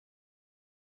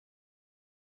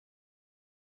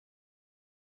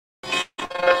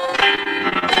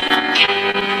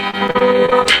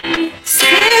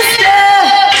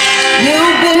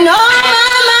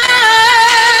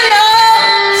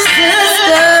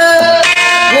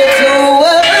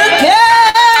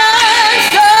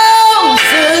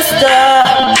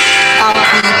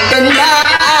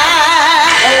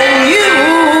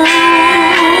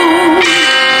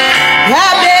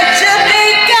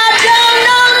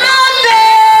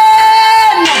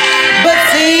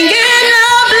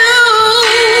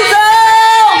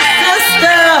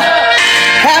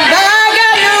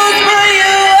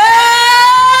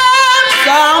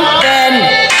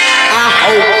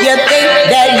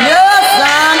You're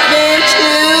something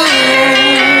too.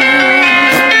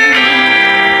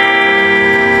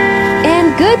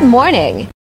 And good morning.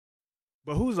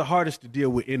 But who's the hardest to deal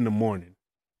with in the morning?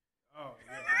 Oh,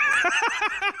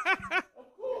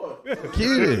 yeah.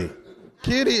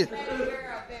 Kitty.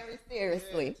 Very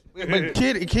seriously. But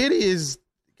Kitty is,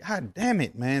 God damn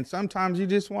it, man. Sometimes you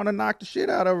just want to knock the shit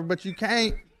out of her, but you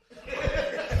can't.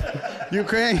 You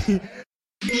can't.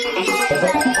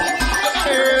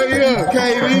 Hell yeah,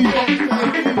 KB.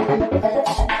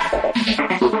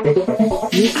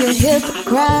 You can hear the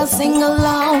crowd sing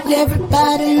along.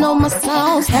 Everybody know my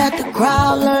songs. Had the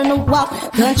crowd learn to walk.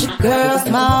 Country girl,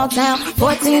 small town.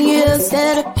 14 years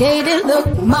dedicated. Look,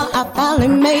 ma, I finally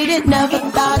made it. Never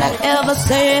thought I'd ever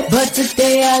say it, but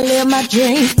today I live my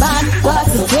dreams. Bodyguard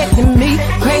protecting me.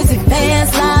 Crazy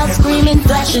fans, loud screaming,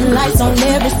 flashing lights on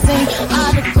every scene.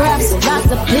 Autographs,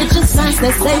 lots of pictures, signs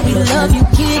that say we love you,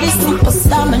 kitty.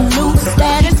 Superstar, my new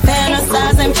status,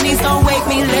 fantasizing. Please don't wake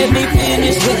me, let me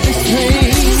finish with this dream.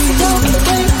 Don't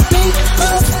wake me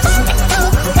up.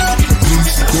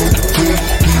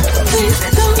 Please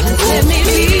don't let me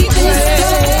be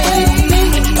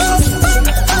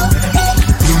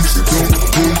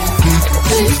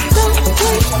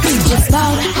just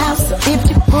bought a house,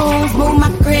 50 rooms, move my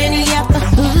granny out the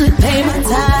hood, pay my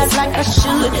tithes like I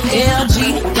should.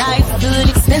 LG, life good,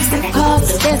 expensive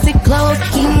cars, fancy clothes,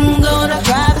 he can go to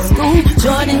private school.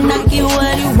 Jordan, I get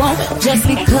what he want, just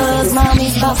because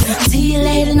mommy's boss. See you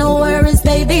later, no worries,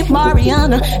 baby.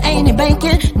 Mariana, ain't it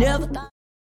banking? Never thought.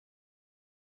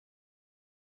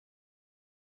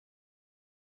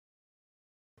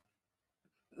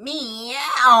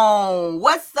 Meow.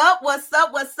 What's up?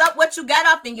 What you got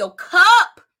up in your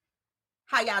cup?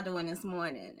 How y'all doing this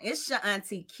morning? It's your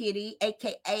auntie Kitty,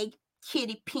 aka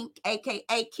Kitty Pink,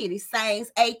 aka Kitty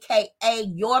Saints, aka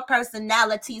your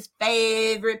personality's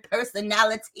favorite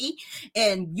personality.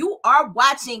 And you are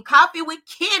watching Coffee with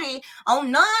Kitty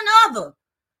on none other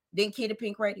than Kitty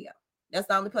Pink Radio. That's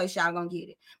the only place y'all gonna get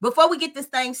it. Before we get this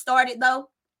thing started though,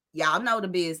 y'all know the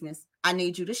business. I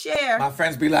need you to share. My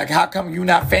friends be like, how come you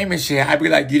not famous yet? I be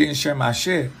like, you didn't share my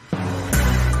shit.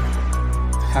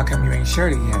 How come you ain't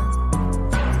shared it yet?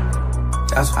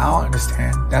 That's what I don't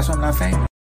understand. That's why I'm not famous.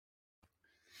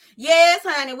 Yes,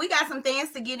 honey, we got some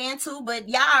things to get into, but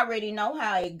y'all already know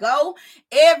how it go.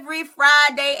 Every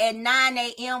Friday at 9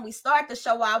 a.m., we start the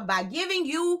show off by giving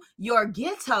you your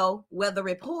ghetto weather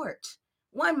report.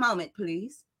 One moment,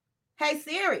 please. Hey,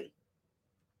 Siri.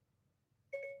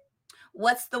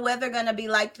 What's the weather going to be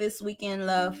like this weekend,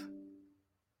 love?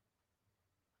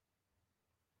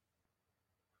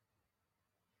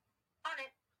 On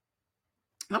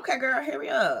it. Okay, girl, hurry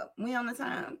up. We on the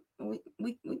time. We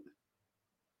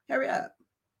hurry up.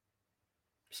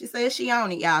 She says she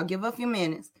on it, y'all. Give her a few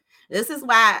minutes. This is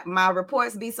why my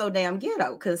reports be so damn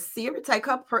ghetto, because Siri take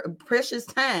her precious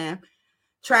time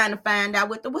trying to find out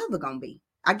what the weather going to be.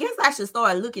 I guess I should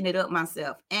start looking it up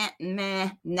myself.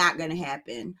 Nah, not going to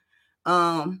happen.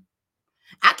 I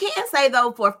can't say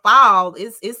though for fall,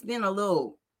 it's been a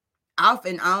little off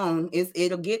and on.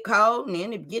 It'll get cold and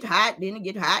then it get hot, then it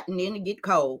get hot and then it get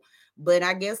cold. But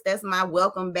I guess that's my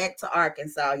welcome back to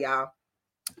Arkansas, y'all.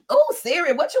 Oh,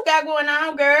 Siri, what you got going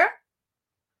on, girl?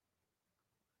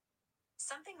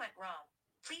 Something went wrong.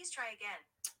 Please try again.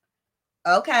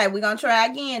 Okay, we're gonna try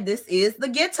again. This is the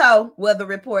ghetto weather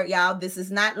report, y'all. This is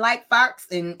not like Fox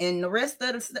and the rest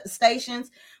of the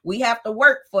stations. We have to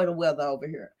work for the weather over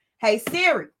here. Hey,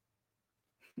 Siri,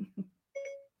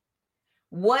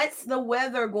 what's the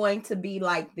weather going to be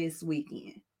like this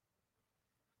weekend?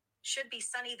 Should be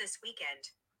sunny this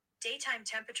weekend. Daytime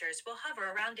temperatures will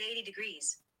hover around 80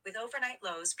 degrees, with overnight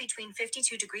lows between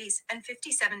 52 degrees and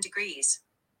 57 degrees.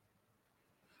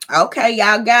 Okay,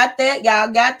 y'all got that.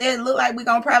 Look like we're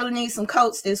gonna probably need some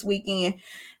coats this weekend.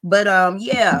 But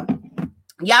yeah.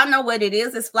 Y'all know what it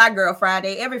is. It's Fly Girl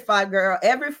Friday. Every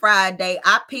Friday,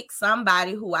 I pick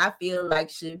somebody who I feel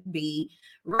like should be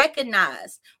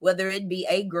recognized, whether it be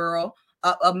a girl,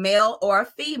 a male, or a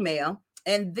female.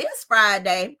 And this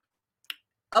Friday,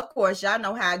 of course, y'all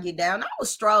know how I get down. I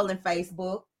was strolling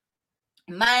Facebook,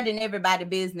 minding everybody's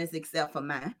business except for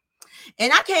mine.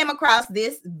 And I came across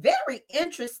this very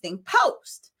interesting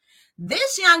post.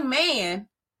 This young man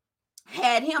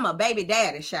had him a baby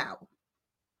daddy shower.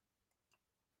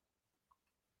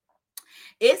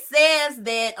 It says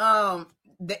that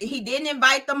he didn't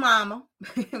invite the mama.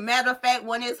 Matter of fact,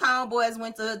 when his homeboys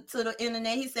went to the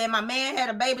internet, he said, my man had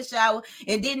a baby shower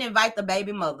and didn't invite the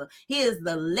baby mother. He is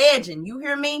the legend. You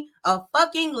hear me? A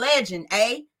fucking legend,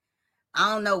 eh?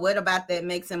 I don't know what about that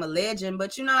makes him a legend,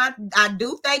 but you know, I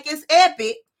do think it's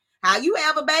epic how you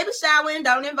have a baby shower and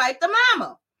don't invite the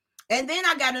mama. And then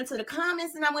I got into the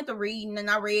comments and I went to reading, and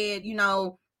I read,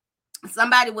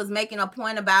 somebody was making a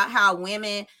point about how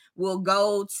women will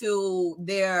go to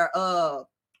their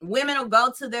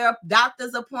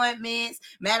doctor's appointments.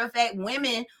 Matter of fact,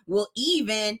 women will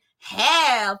even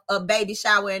have a baby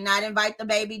shower and not invite the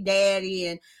baby daddy.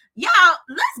 And y'all,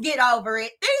 let's get over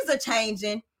it. Things are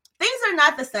changing. Things are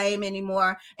not the same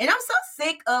anymore. And I'm so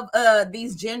sick of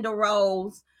these gender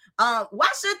roles. Why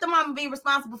should the mama be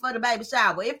responsible for the baby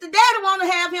shower? If the daddy want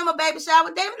to have him a baby shower,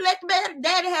 then let the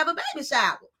daddy have a baby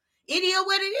shower. It is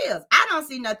what it is. I don't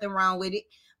see nothing wrong with it.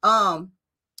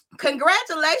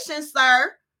 Congratulations,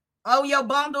 sir, on your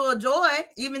bundle of joy,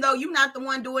 even though you're not the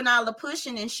one doing all the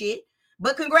pushing and shit.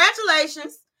 But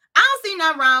congratulations. I don't see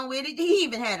nothing wrong with it. He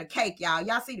even had a cake, y'all.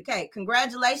 Y'all see the cake.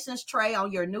 Congratulations, Trey, on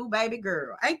your new baby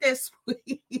girl. Ain't that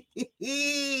sweet?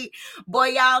 Boy,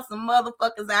 y'all some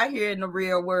motherfuckers out here in the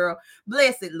real world.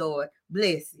 Bless it, Lord.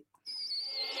 Bless it.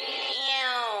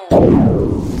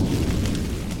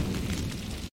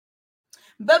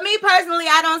 But me personally,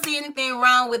 I don't see anything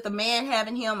wrong with the man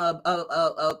having him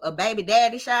a baby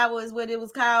daddy shower is what it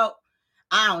was called.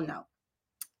 I don't know.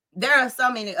 There are so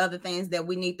many other things that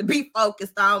we need to be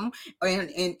focused on, and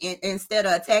instead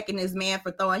of attacking this man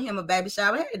for throwing him a baby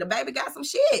shower. Hey, the baby got some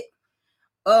shit.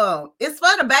 It's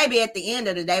for the baby at the end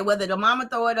of the day, whether the mama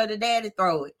throw it or the daddy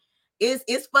throw it.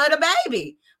 It's for the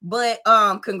baby. But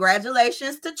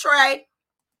congratulations to Trey.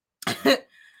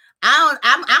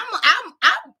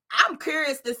 I'm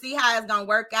curious to see how it's gonna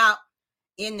work out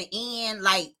in the end.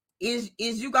 Like, is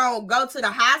you gonna go to the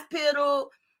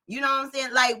hospital? You know what I'm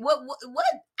saying? Like, what?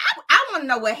 I want to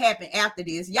know what happened after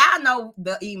this. Y'all know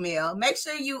the email. Make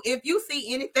sure if you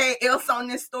see anything else on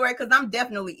this story, because I'm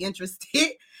definitely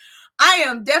interested. I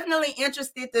am definitely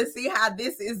interested to see how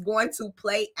this is going to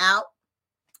play out,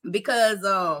 because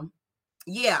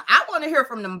yeah, I want to hear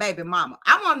from them baby mama.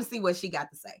 I want to see what she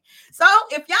got to say. So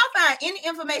if y'all find any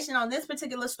information on this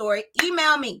particular story,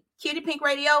 email me,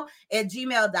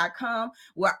 kittypinkradio@gmail.com.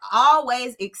 We're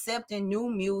always accepting new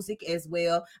music as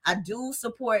well. I do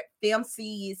support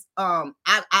FemCs. I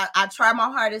try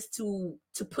my hardest to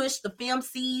push the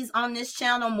FemCs on this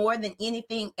channel more than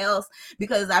anything else,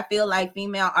 because I feel like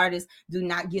female artists do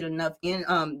not get enough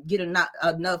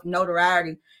enough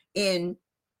notoriety in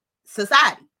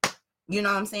society. You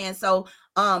know what I'm saying? So,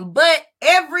 but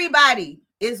everybody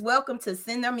is welcome to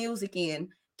send their music in.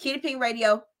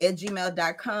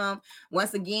 kittypinkradio@gmail.com.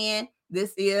 Once again,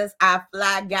 this is our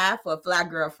Fly Guy for Fly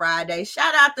Girl Friday.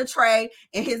 Shout out to Trey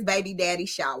and his baby daddy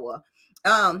shower.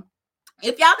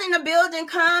 If y'all in the building,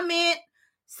 comment,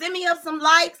 send me up some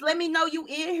likes. Let me know you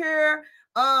in here.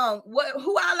 Who all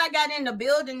I got in the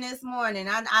building this morning?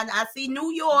 I see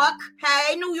New York.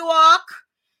 Hey, New York.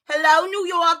 Hello, New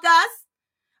Yorkers.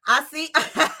 I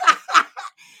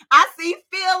see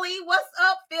Philly. What's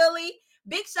up, Philly?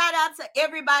 Big shout out to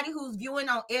everybody who's viewing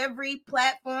on every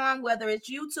platform, whether it's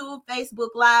YouTube, Facebook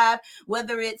Live,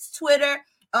 whether it's Twitter.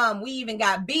 We even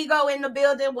got Bigo in the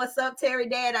building. What's up, Terry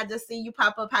Dad? I just see you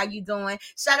pop up. How you doing?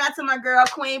 Shout out to my girl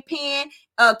Queen Pen,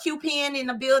 Q Pen in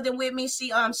the building with me.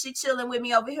 She chilling with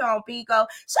me over here on Bigo.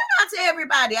 Shout out to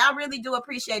everybody. I really do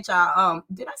appreciate y'all.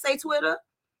 Did I say Twitter?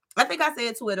 I think I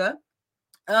said Twitter.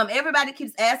 Everybody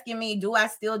keeps asking me, do I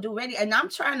still do radio? And I'm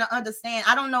trying to understand.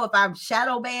 I don't know if I'm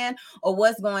shadow banned or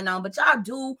what's going on, but y'all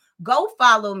do go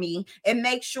follow me and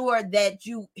make sure that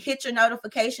you hit your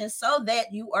notifications so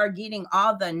that you are getting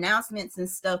all the announcements and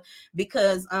stuff,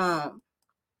 because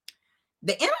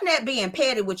the internet being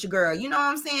petty with your girl. You know what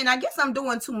I'm saying? I guess I'm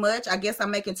doing too much. I guess I'm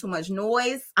making too much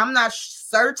noise. I'm not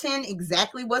certain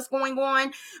exactly what's going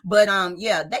on, but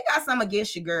yeah, they got some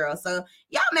against your girl. So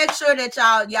y'all make sure that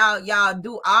y'all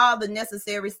do all the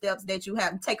necessary steps that you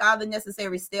have. Take all the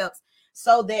necessary steps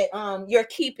so that you're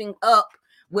keeping up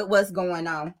with what's going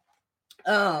on.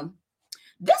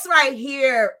 This right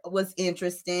here was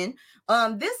interesting.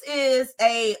 This is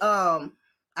a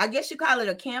I guess you call it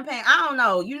a campaign. I don't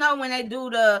know. You know, when they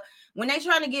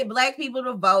trying to get black people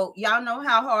to vote, y'all know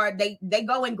how hard they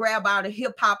go and grab all the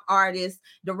hip hop artists,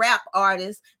 the rap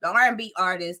artists, the R&B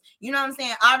artists. You know what I'm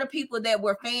saying? All the people that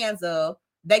we're fans of,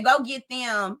 they go get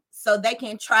them so they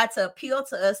can try to appeal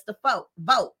to us to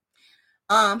vote.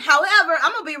 However,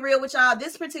 I'm gonna be real with y'all.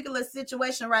 This particular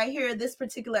situation right here, this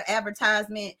particular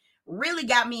advertisement really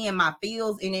got me in my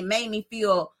feels, and it made me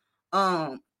feel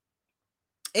a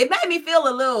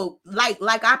little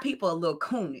like our people a little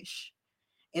coonish.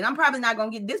 And I'm probably not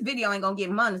gonna get this video ain't gonna get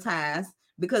monetized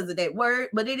because of that word,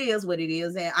 but it is what it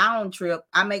is. And I don't trip.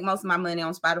 I make most of my money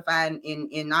on Spotify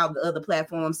and all the other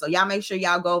platforms. So y'all make sure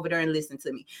y'all go over there and listen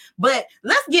to me. But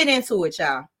let's get into it,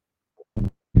 y'all.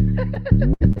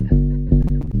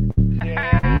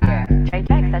 Yeah.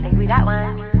 think we got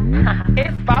one.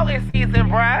 It's voting season,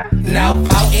 bruh. No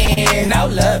voting, no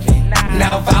loving.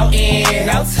 No voting,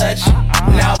 no touching.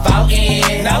 No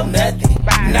voting, no nothing.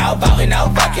 No voting, no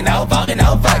fucking. No voting,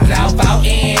 no fucking. No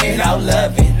voting, no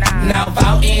loving. No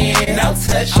voting, no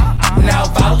touching. No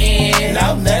voting,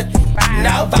 no nothing.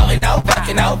 No voting, no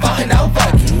fucking. No voting, no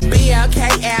fucking.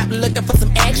 BLK app looking for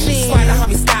some action. Swear the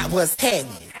homie Scott was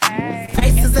happening.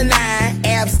 Face is a 9,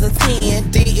 abs is a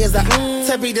 10, D is a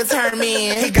to be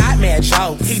determined. He got mad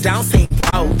jokes, he don't sing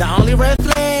broke. The only red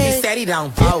flag, he said he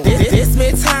don't vote. This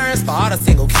midterms for all the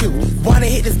single Q. Wanna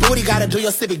hit this booty, gotta do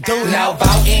your civic duty. No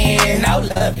voting, no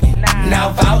loving.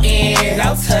 No voting,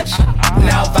 no touching.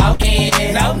 No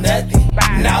voting, no nothing.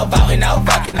 No voting, no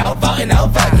fucking. No voting, no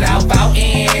fucking. No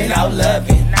voting, no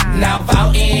loving. No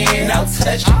voting, no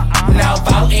touching. No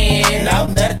voting, no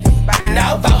nothing.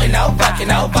 No voting, no fucking,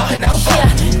 no voting, no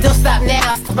fucking. Yeah, don't stop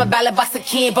now. My ballot boss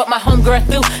again, but my homegirl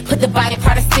through. Put the body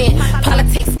Protestant.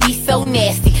 Politics be so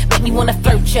nasty. Make me wanna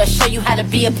flirt ya. Show you how to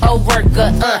be a poll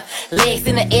worker. Legs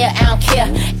in the air, I don't care.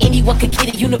 Anyone could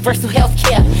get a universal health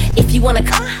care. If you wanna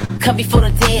come before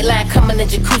the deadline. Come in the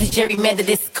jacuzzi, gerrymander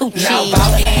this coochie. No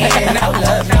voting, no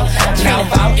love, no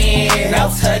voting, no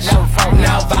touch.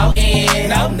 No voting,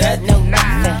 no nothing. No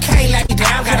nothing. Can't let me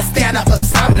down, gotta stand up for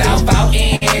something. No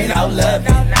voting, no love,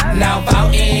 no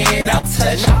voting, no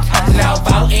touch. No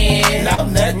voting, no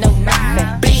nothing. No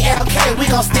nothing. BLK, we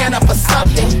gon' stand up for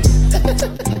something.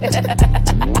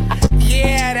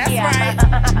 Yeah, that's right.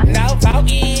 No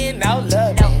voting, no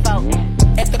love. No voting.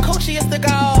 If the coochie is the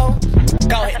goal,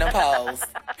 go hit the pose.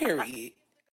 Period.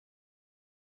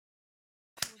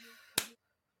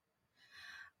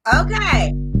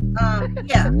 Okay.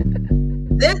 Yeah.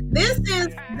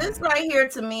 This right here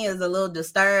to me is a little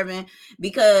disturbing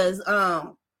because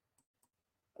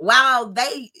while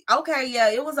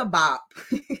it was a bop.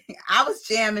 I was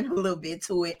jamming a little bit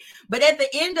to it, but at the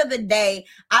end of the day,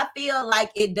 I feel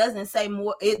like it doesn't say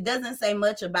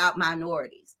much about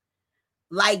minorities.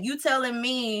 Like, you telling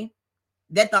me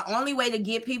that the only way to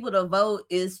get people to vote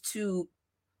is to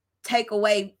take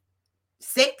away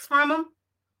sex from them?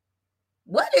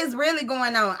 What is really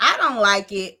going on? I don't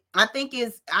like it. I think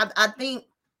this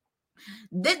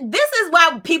is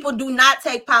why people do not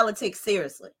take politics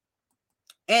seriously.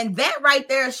 And that right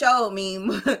there showed me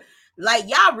like,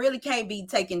 y'all really can't be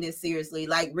taking this seriously.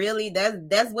 Like, really,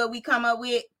 that's what we come up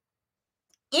with.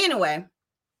 Anyway,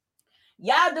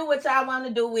 y'all do what y'all want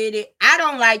to do with it. I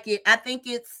don't like it. I think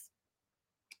it's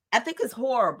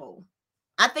horrible.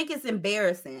 I think it's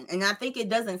embarrassing. And I think it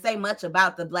doesn't say much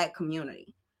about the Black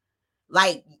community.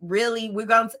 Like, really, we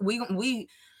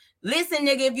listen,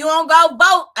 nigga, if you don't go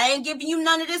vote, I ain't giving you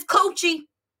none of this coochie.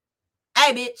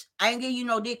 Hey, bitch, I ain't giving you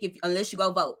no dick unless you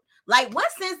go vote. Like,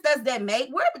 what sense does that make?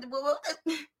 We're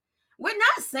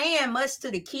not saying much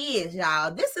to the kids,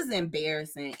 y'all. This is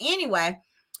embarrassing. Anyway,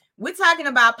 we're talking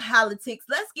about politics.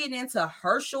 Let's get into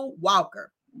Herschel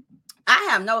Walker.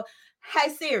 Hey,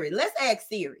 Siri, let's ask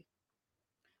Siri.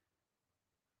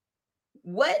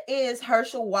 What is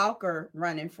Herschel Walker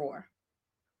running for?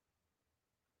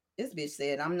 This bitch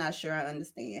said, I'm not sure I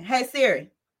understand. Hey, Siri.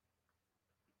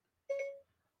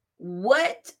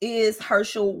 What is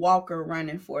Herschel Walker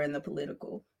running for in the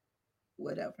political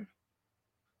whatever?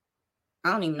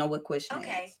 I don't even know what question.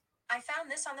 Okay. I found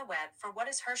this on the web for what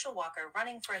is Herschel Walker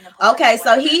running for in the political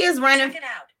so whatever. He is running. Check it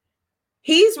out.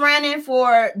 He's running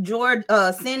for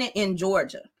Senate in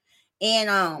Georgia. And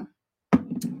I've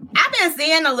been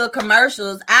seeing the little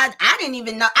commercials. I didn't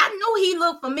even know. I knew he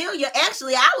looked familiar.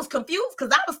 Actually, I was confused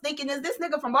because I was thinking, is this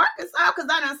nigga from Arkansas? Because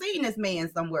I done seen this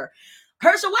man somewhere.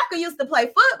 Herschel Walker used to play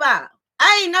football.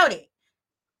 I ain't know that.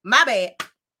 My bad.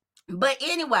 But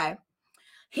anyway,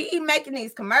 he making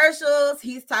these commercials.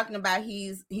 He's talking about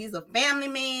he's a family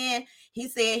man. He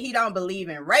said he don't believe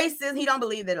in racism. He don't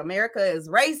believe that America is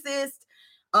racist.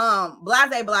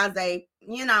 Blase,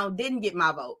 didn't get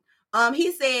my vote.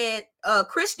 He said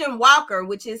Christian Walker,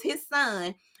 which is his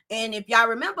son. And if y'all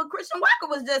remember, Christian Walker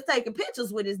was just taking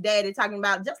pictures with his daddy, talking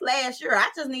about just last year. I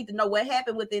just need to know what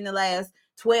happened within the last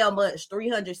 12 months,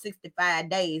 365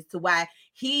 days, to why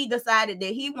he decided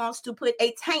that he wants to put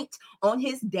a taint on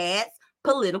his dad's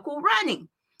political running.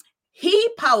 He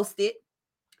posted,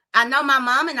 I know my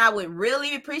mom and I would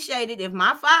really appreciate it if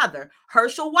my father,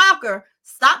 Herschel Walker,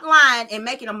 stopped lying and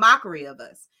making a mockery of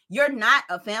us. You're not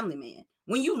a family man.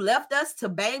 When you left us to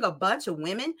bang a bunch of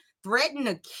women, threatened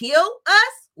to kill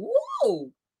us,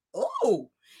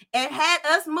 and had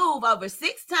us move over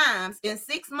 6 times in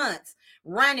 6 months,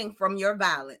 running from your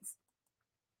violence.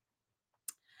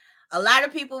 a lot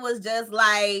of people was just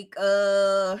like,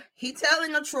 he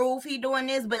telling the truth, he doing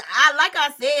this, but like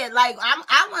I said, like I'm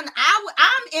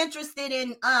interested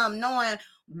in knowing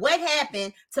what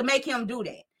happened to make him do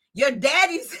that. Your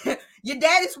daddy's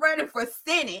running for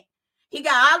Senate. He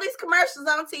got all these commercials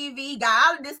on TV, he got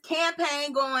all of this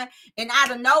campaign going, and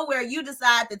out of nowhere, you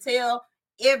decide to tell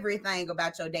everything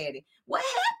about your daddy. What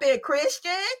happened,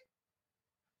 Christian?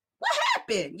 What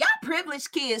happened? Y'all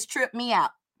privileged kids trip me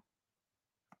out.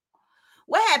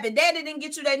 What happened? Daddy didn't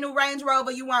get you that new Range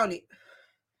Rover you wanted.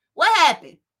 What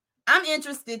happened? I'm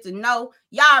interested to know.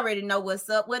 Y'all already know what's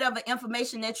up. Whatever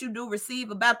information that you do receive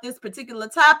about this particular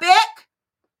topic,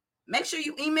 make sure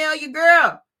you email your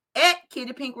girl at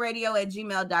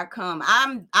kittypinkradio@gmail.com.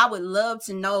 I would love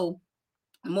to know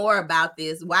more about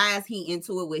this. Why is he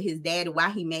into it with his daddy? Why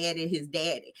he mad at his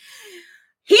daddy?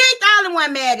 He ain't the only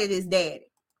one mad at his daddy.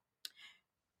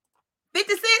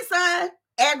 50 Cent's son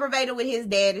aggravated with his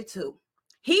daddy too.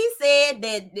 He said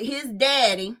that his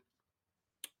daddy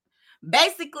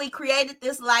basically created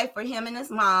this life for him and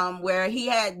his mom where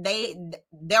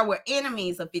there were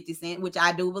enemies of 50 Cent, which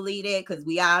I do believe that, because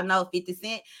we all know 50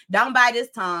 Cent don't bite his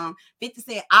tongue. 50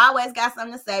 Cent always got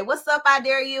something to say. What's up, I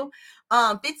dare you?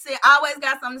 50 Cent always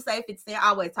got something to say. 50 Cent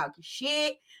always talking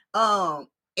shit. And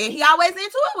he always into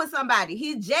it with somebody.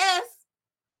 He just,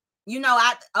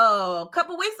 a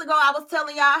couple weeks ago, I was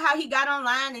telling y'all how he got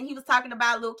online and he was talking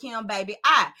about Lil' Kim Baby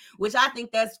I, which I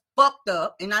think that's fucked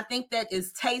up. And I think that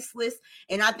is tasteless.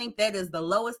 And I think that is the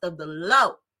lowest of the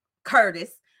low,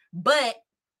 Curtis. But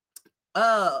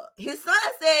his son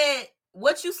said,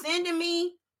 what you sending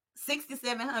me?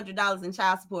 $6,700 in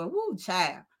child support. Woo,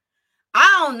 child.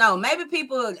 I don't know. Maybe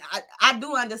people, I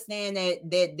do understand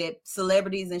that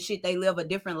celebrities and shit, they live a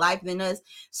different life than us.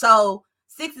 So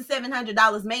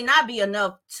 $6,700 may not be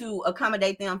enough to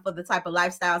accommodate them for the type of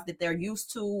lifestyles that they're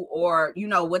used to, or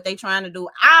what they're trying to do.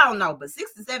 I don't know, but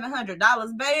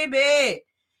 $6,700, baby,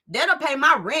 that'll pay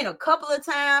my rent a couple of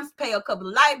times, pay a couple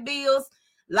of light bills.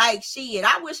 Like shit,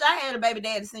 I wish I had a baby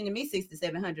daddy sending me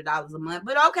 $6,700 a month,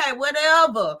 but okay,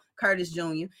 whatever. Curtis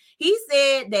Jr. He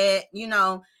said that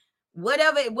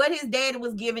what his daddy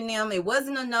was giving them, it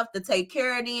wasn't enough to take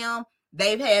care of them.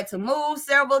 They've had to move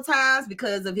several times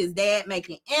because of his dad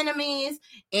making enemies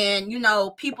and,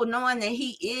 people knowing that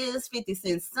he is 50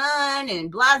 Cent's son and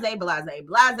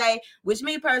blase, which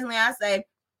me personally, I say,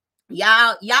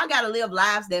 y'all got to live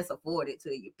lives that's afforded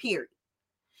to you, period.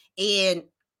 And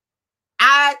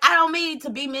I don't mean to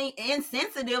be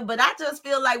insensitive, but I just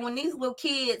feel like when these little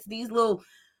kids, these little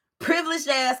privileged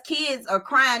ass kids are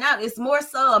crying out, it's more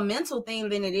so a mental thing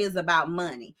than it is about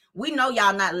money. We know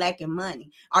y'all not lacking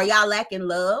money. Are y'all lacking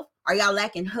love? Are y'all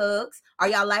lacking hugs? Are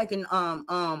y'all lacking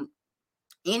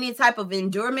any type of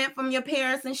endurement from your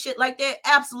parents and shit like that?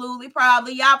 Absolutely,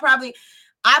 probably.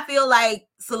 I feel like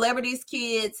celebrities'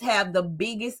 kids have the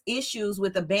biggest issues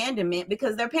with abandonment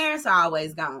because their parents are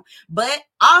always gone. But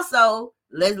also,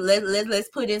 let's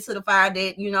put into the fire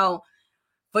that,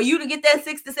 for you to get that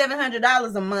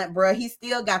 $600-$700 a month, bro, he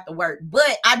still got to work.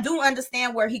 But I do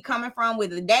understand where he coming from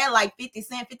with a dad like 50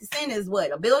 Cent. 50 Cent is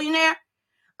what, a billionaire?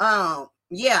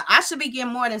 Yeah, I should be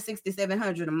getting more than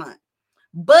 $600-$700 a month.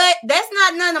 But that's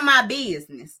not none of my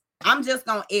business. I'm just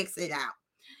gonna exit out.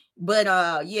 But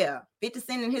yeah, 50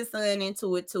 Cent and his son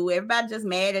into it too. Everybody just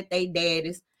mad at their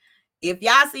daddies. If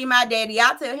y'all see my daddy,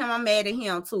 y'all tell him I'm mad at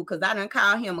him too, because I done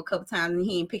called him a couple times and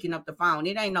he ain't picking up the phone.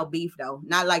 It ain't no beef though.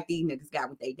 Not like these niggas got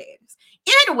with their daddies.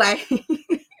 Anyway,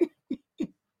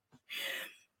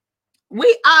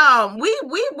 we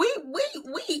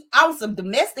on some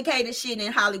domesticated shit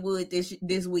in Hollywood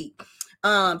this week.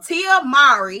 Tia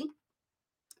Mowry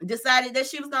decided that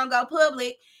she was gonna go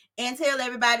public and tell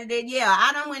everybody that, yeah,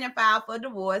 I done went and filed for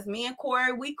divorce. Me and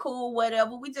Corey, we cool,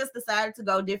 whatever. We just decided to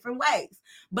go different ways.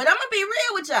 But I'm going to be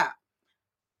real with y'all.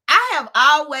 I have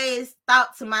always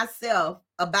thought to myself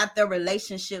about their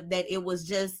relationship that it was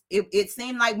just, it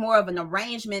seemed like more of an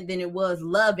arrangement than it was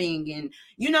loving. And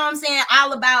you know what I'm saying?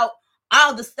 All about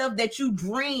all the stuff that you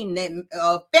dream, that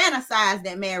fantasize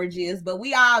that marriage is. But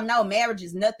we all know marriage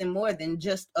is nothing more than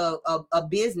just a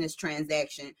business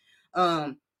transaction.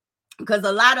 Because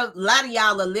a lot of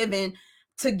y'all are living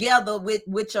together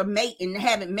with your mate and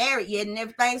haven't married yet, and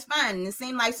everything's fine. And it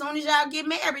seems like as soon as y'all get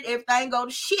married, everything go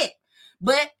to shit.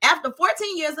 But after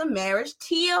 14 years of marriage,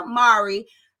 Tia Mowry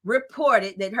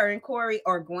reported that her and Corey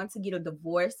are going to get a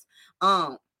divorce.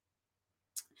 There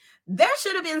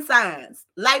should have been signs.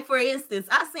 Like, for instance,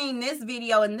 I seen this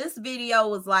video, and this video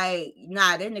was like,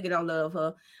 nah, that nigga don't love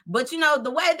her. But,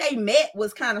 the way they met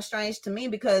was kind of strange to me,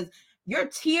 because you're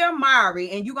Tia Mowry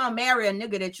and you're going to marry a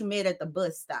nigga that you met at the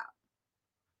bus stop.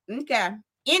 Okay.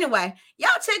 Anyway, y'all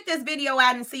check this video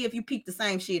out and see if you peep the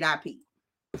same shit I peep.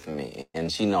 For me,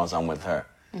 and she knows I'm with her.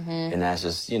 And that's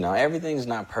just, you know, everything's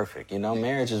not perfect. You know,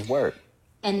 marriage is work.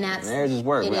 And that's marriage is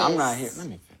work. I'm not here. Let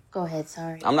me finish. Go ahead,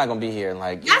 sorry. I'm not gonna be here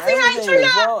like. Y'all see how you treat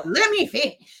y'all? Let me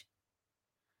finish.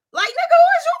 Like, nigga, who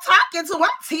is you talking to? I'm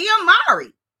Tia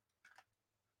Mari.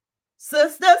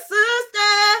 Sister.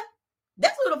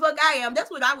 That's who the fuck I am.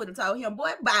 That's what I would have told him.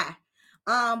 Boy, bye.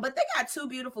 But they got 2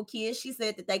 beautiful kids. She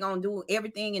said that they gonna do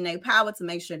everything in their power to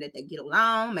make sure that they get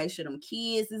along, make sure them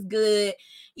kids is good.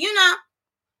 You know,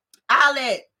 all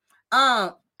that.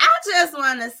 I just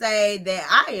want to say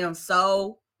that I am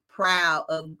so proud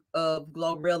of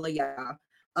Glorilla,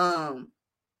 y'all.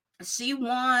 She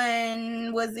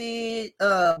won, was it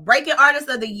Breaking Artist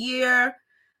of the Year?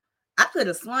 I could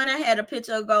have sworn I had a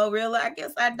picture of Glorilla. I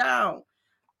guess I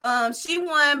don't. She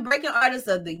won Breaking Artist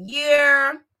of the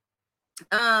Year.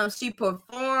 She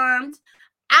performed.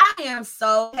 I am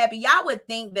so happy. Y'all would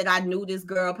think that I knew this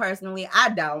girl personally. I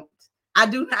don't. I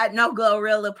do not know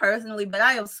Glorilla personally, but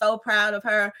I am so proud of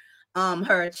her,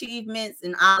 her achievements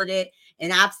and all of that.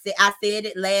 And I said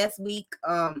it last week.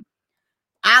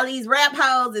 All these rap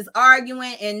hoes is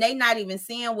arguing and they not even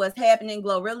seeing what's happening.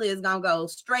 Glorilla is gonna go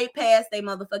straight past they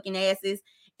motherfucking asses.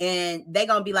 And they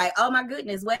gonna be like, oh my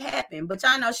goodness, what happened? But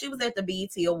y'all know she was at the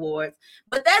BET Awards.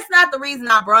 But that's not the reason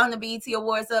I brought the BET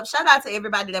Awards up. Shout out to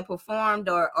everybody that performed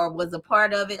or was a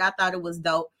part of it. I thought it was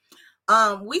dope.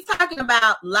 We talking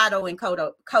about Latto and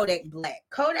Kodak Black.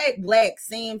 Kodak Black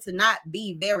seemed to not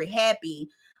be very happy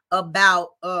about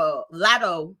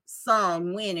Latto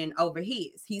song winning over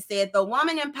his. He said the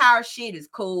woman in power shit is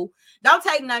cool. Don't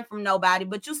take nothing from nobody,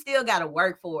 but you still gotta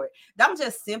work for it. Don't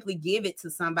just simply give it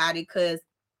to somebody because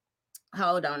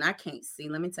hold on, I can't see.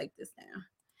 Let me take this down.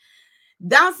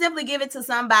 Don't simply give it to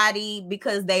somebody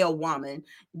because they a woman.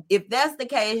 If that's the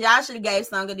case, y'all should have gave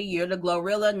Song of the Year to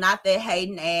Glorilla, not that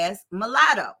hating ass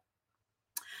Mulatto.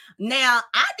 Now,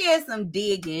 I did some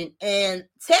digging, and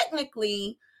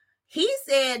technically, he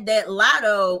said that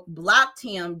Latto blocked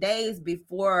him days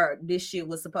before this shit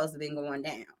was supposed to be going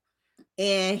down.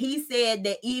 And he said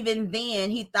that even then,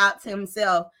 he thought to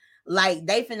himself, like,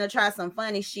 they finna try some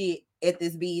funny shit at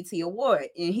this BET award.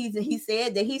 And he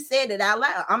said it out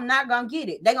loud. I'm not gonna get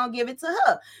it. They're gonna give it to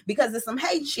her because there's some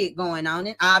hate shit going on.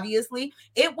 And obviously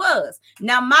it was.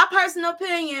 Now, my personal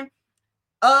opinion,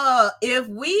 if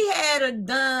we had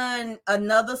done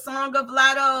another song of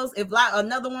Latto's, if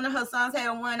another one of her songs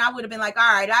had won, I would have been like,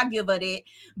 all right, I'll give her that.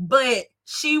 But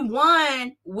she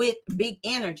won with Big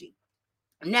Energy.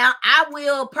 Now, I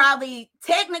will probably,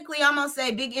 technically, I'm going to say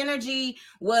Big Energy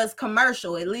was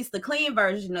commercial. At least the clean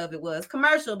version of it was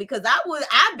commercial because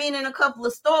I've been in a couple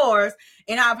of stores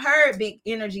and I've heard Big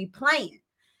Energy playing.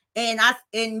 And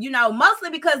you know,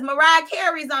 mostly because Mariah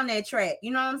Carey's on that track.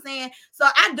 You know what I'm saying? So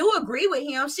I do agree with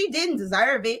him. She didn't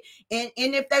deserve it. And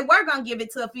if they were going to give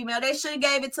it to a female, they should have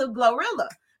gave it to Glorilla.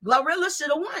 Glorilla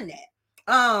should have won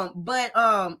that. But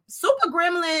Super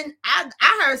Gremlin, I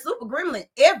heard Super Gremlin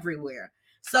everywhere.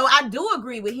 So I do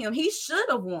agree with him. He should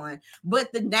have won.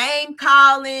 But the name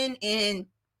calling and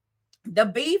the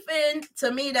beefing,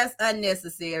 to me, that's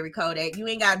unnecessary, Kodak. You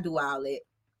ain't got to do all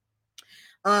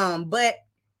that. But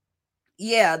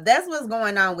yeah, that's what's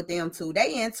going on with them too.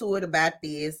 They into it about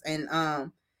this.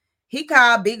 And he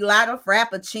called Big Latto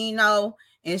Frappuccino.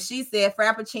 And she said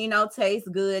Frappuccino tastes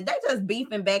good. They just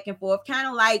beefing back and forth. Kind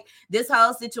of like this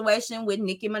whole situation with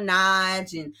Nicki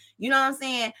Minaj. And you know what I'm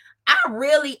saying? I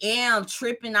really am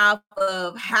tripping off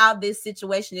of how this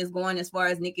situation is going as far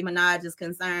as Nicki Minaj is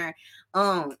concerned.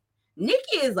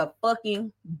 Nicki is a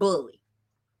fucking bully.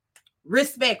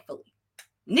 Respectfully.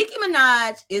 Nicki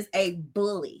Minaj is a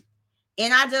bully.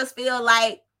 And I just feel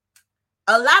like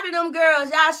a lot of them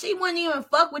girls, y'all, she wouldn't even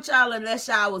fuck with y'all unless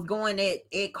y'all was going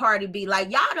at Cardi B.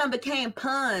 Like, y'all done became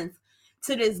puns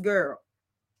to this girl.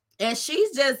 And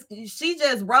she's just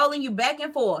rolling you back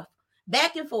and forth.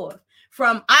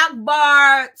 From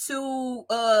Akbar to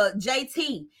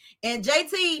JT. And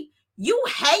JT, you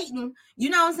hating, you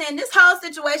know what I'm saying? This whole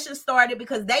situation started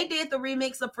because they did the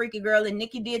remix of Freaky Girl and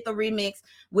Nicki did the remix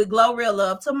with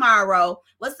Glorilla of Tomorrow.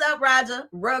 What's up, Roger?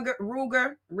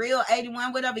 Ruger, Real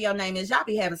 81, whatever your name is. Y'all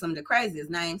be having some of the craziest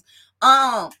names.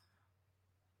 And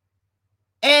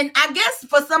I guess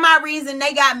for some odd reason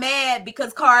they got mad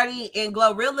because Cardi and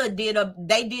Glorilla did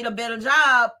a better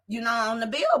job, you know, on the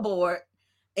Billboard.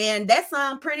 And that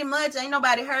song pretty much ain't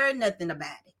nobody heard nothing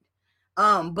about it.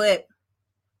 But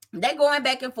they going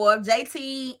back and forth.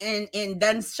 JT and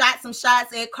done shot some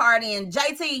shots at Cardi. And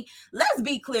JT, let's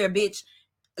be clear, bitch.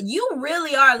 You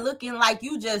really are looking like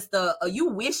you you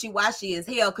wishy-washy as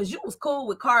hell because you was cool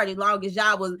with Cardi long as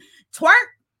y'all was twerk.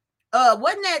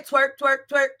 Wasn't that twerk,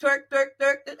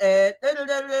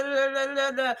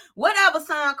 whatever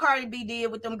song Cardi B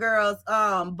did with them girls,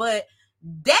 but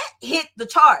that hit the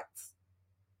charts.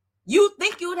 You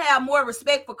think you'd have more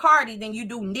respect for Cardi than you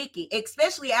do Nicki,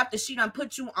 especially after she done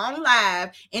put you on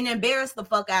live and embarrassed the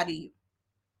fuck out of you.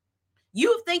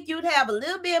 You think you'd have a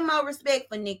little bit more respect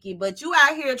for Nicki, but you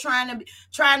out here trying to,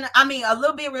 a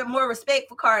little bit more respect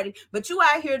for Cardi, but you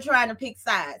out here trying to pick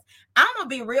sides. I'm going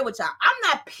to be real with y'all. I'm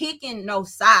not picking no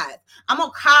sides. I'm going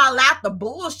to call out the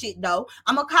bullshit, though.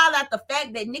 I'm going to call out the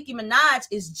fact that Nicki Minaj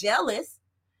is jealous.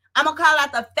 I'm going to call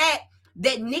out the fact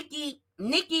that Nicki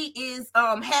is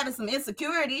having some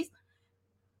insecurities.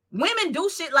 Women do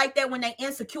shit like that when they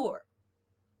insecure,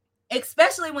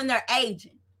 especially when they're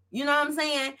aging. You know what I'm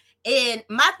saying? And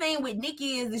my thing with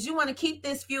Nicki is you want to keep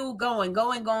this feud going.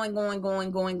 Baby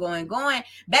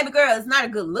girl, it's not a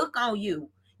good look on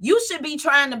you. You should be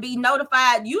trying to be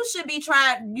notified. You should be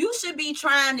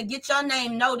trying to get your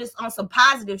name noticed on some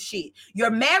positive shit. You're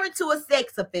married to a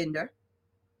sex offender.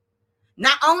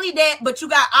 Not only that, but you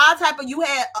got all type of,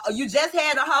 you just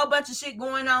had a whole bunch of shit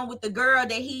going on with the girl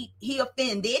that he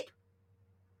offended.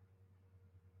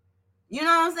 You know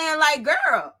what I'm saying? Like,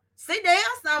 girl, sit down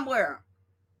somewhere.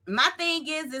 My thing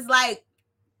is like,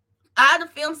 all the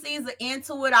film scenes are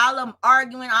into it, all them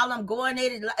arguing, all them going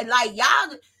at it. Like,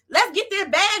 y'all, let's get this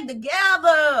bag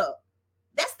together.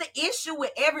 That's the issue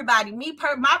with everybody.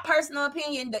 My personal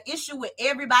opinion, the issue with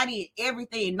everybody and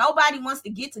everything. Nobody wants to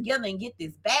get together and get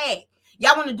this bag.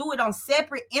 Y'all want to do it on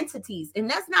separate entities, and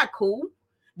that's not cool.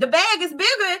 The bag is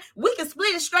bigger. We can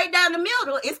split it straight down the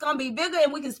middle. It's going to be bigger,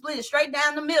 and we can split it straight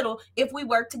down the middle if we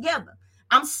work together.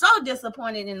 I'm so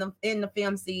disappointed in the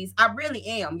film scenes. I really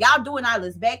am. Y'all doing all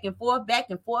this back and forth.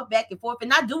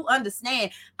 And I do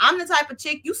understand. I'm the type of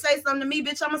chick, you say something to me,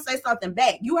 bitch, I'm going to say something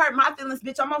back. You hurt my feelings,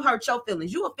 bitch, I'm going to hurt your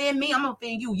feelings. You offend me, I'm going to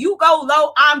offend you. You go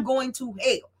low, I'm going to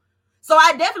hell. So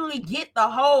I definitely get the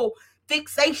whole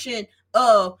fixation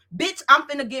of, bitch, I'm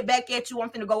finna get back at you. I'm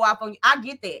finna go off on you. I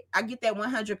get that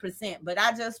 100%. But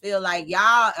I just feel like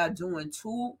y'all are doing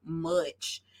too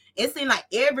much. It seems like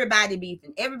everybody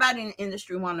beefing. Everybody in the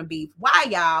industry want to beef. Why,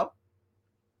 y'all?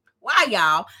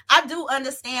 I do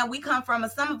understand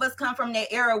some of us come from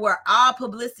that era where all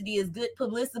publicity is good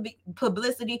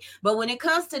publicity. But when it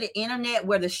comes to the internet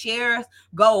where the shares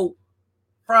go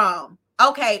from,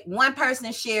 okay, one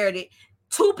person shared it,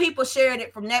 2 people shared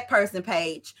it from that person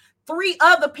page, 3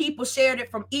 other people shared it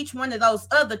from each one of those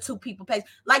other 2 people page.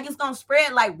 Like, it's going to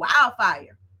spread like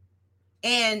wildfire.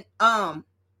 And,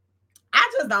 I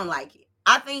just don't like it.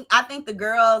 I think the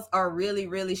girls are really,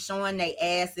 really showing their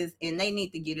asses, and they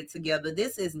need to get it together.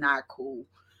 This is not cool.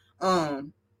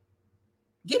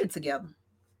 Get it together.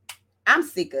 I'm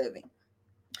sick of it.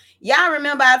 Y'all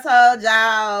remember I told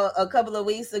y'all a couple of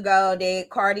weeks ago that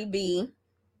Cardi B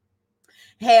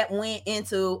had went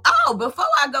into, before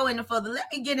I go any further, let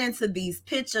me get into these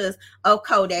pictures of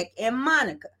Kodak and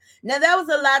Monica. Now, there was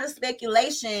a lot of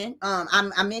speculation.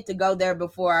 I meant to go there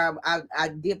before I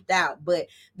dipped out, but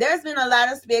there's been a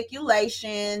lot of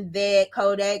speculation that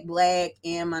Kodak Black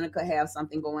and Monica have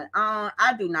something going on.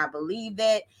 I do not believe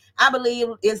that. I believe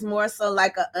it's more so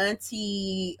like an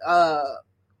auntie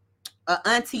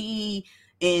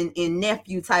and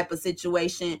nephew type of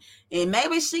situation, and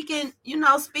maybe she can,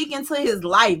 speak into his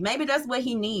life. Maybe that's what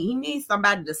he needs. He needs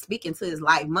somebody to speak into his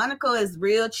life. Monica is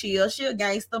real chill. She a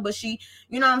gangster, but she,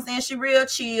 she real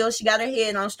chill. She got her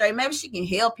head on straight. Maybe she can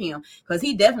help him, because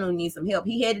he definitely needs some help.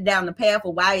 He headed down the path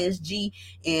of YSG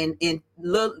and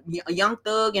little Young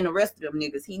Thug and the rest of them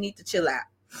niggas. He need to chill out.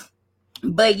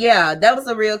 But yeah, that was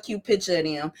a real cute picture of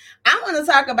them. I want to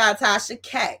talk about Tasha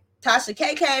K. Tasha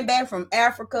K came back from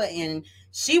Africa, and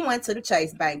she went to the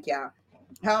Chase Bank, y'all.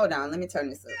 Hold on, let me turn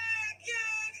this up. I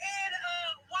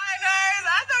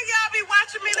know y'all be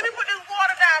watching me. Let me put this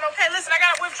water down, okay? Listen, I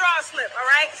got a withdrawal slip, all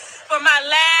right? For my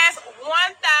last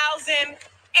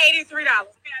 $1,083. Okay,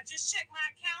 I just checked my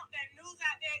account. That news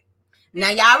out there.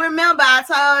 Now, y'all remember I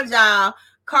told y'all,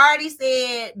 Cardi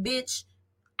said, bitch,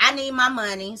 I need my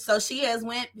money. So she has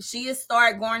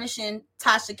started garnishing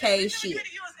Tasha K's shit.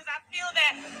 I feel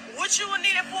that what you will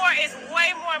need it for is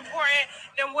way more important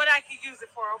than what I could use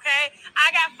it for, okay?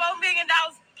 I got $4 million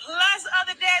plus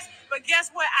other debts, but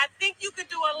guess what? I think you could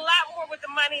do a lot more with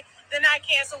the money than I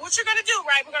can. So what you're going to do,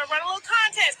 right? We're going to run a little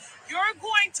contest. You're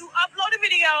going to upload a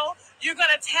video. You're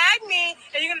going to tag me,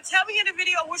 and you're going to tell me in the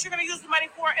video what you're going to use the money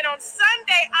for. And on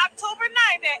Sunday, October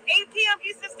 9th at 8 p.m.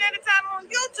 Eastern Standard Time on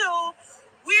YouTube,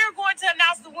 we are going to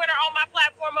announce the winner on my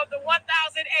platform of the $1,083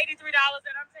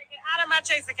 that I'm taking out of my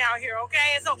Chase account here,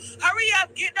 okay? And so hurry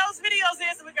up, get those videos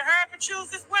in so we can hurry up and choose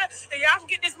this winner, and y'all can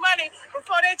get this money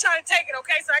before they try to take it,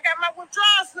 okay? So I got my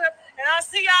withdrawal slip, and I'll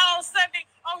see y'all on Sunday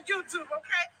on YouTube,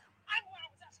 okay?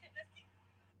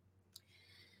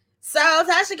 So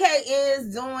Tasha K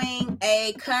is doing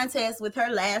a contest with her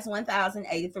last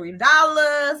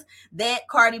 $1,083 that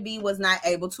Cardi B was not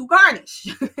able to garnish.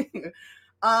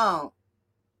 Y'all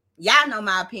know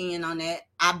my opinion on that.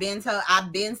 I've been said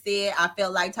I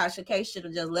felt like Tasha K should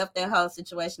have just left that whole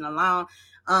situation alone.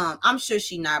 I'm sure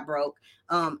she not broke.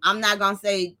 I'm not gonna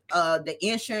say the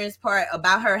insurance part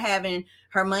about her having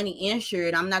her money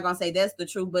insured. I'm not gonna say that's the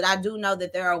truth, but I do know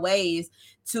that there are ways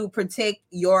to protect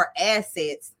your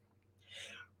assets.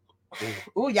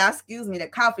 Oh, y'all excuse me, the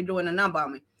coffee doing a number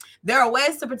on me. There are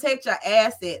ways to protect your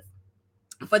assets.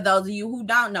 For those of you who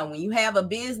don't know, when you have a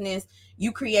business,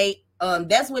 you create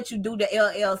that's what you do the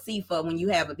LLC for when you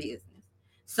have a business,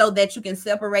 so that you can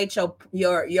separate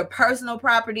your personal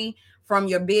property from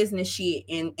your business shit,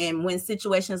 and when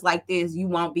situations like this, you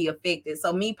won't be affected.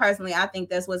 So me personally, I think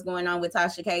that's what's going on with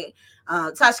Tasha K.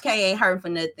 Tasha K ain't hurting for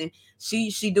nothing.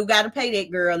 She do got to pay that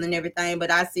girl and everything,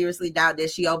 but I seriously doubt that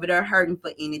she over there hurting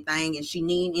for anything, and she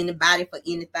need anybody for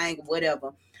anything or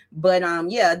whatever. But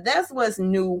yeah, that's what's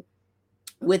new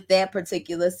with that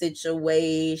particular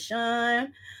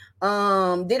situation.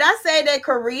 Did I say that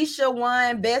Carisha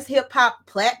won Best Hip Hop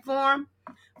Platform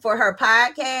for her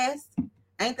podcast?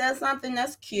 Ain't that something?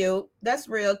 That's cute. That's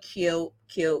real cute.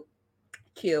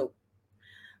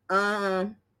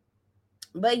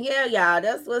 But yeah, y'all,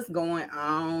 that's what's going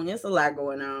on. There's a lot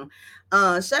going on.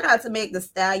 Shout out to Meg the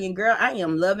Stallion. Girl, I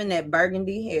am loving that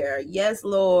burgundy hair. Yes,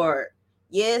 Lord.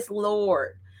 Yes,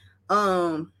 Lord.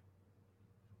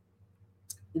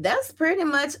 That's pretty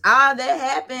much all that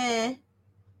happened.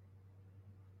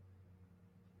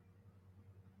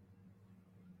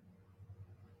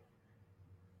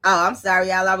 Oh, I'm sorry,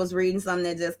 y'all. I was reading something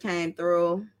that just came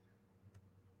through.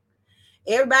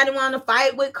 Everybody want to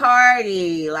fight with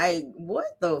Cardi. Like,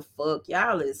 what the fuck?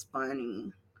 Y'all is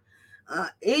funny.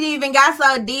 It even got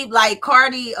so deep, like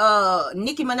Cardi,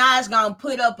 Nicki Minaj gonna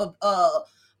put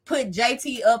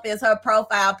JT up as her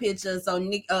profile picture. So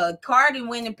Cardi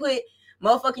went and put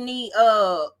motherfucking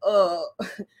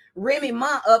Remy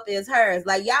Ma up as hers.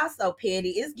 Like, y'all so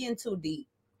petty. It's getting too deep.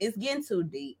 It's getting too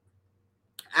deep.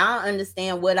 I don't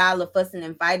understand what all the fussing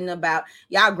and fighting about.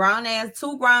 Y'all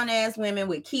two grown ass women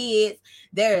with kids.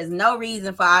 There is no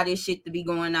reason for all this shit to be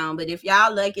going on. But if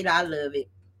y'all like it, I love it.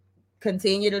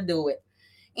 Continue to do it.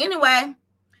 Anyway,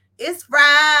 it's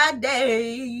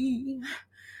Friday.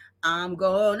 I'm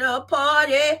gonna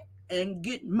party and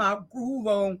get my groove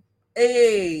on.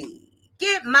 Hey,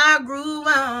 get my groove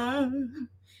on.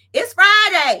 It's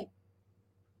Friday.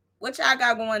 What y'all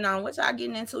got going on? What y'all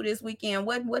getting into this weekend?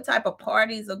 What type of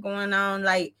parties are going on?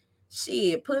 Like,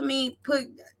 shit,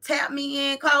 tap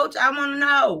me in, coach. I want to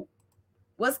know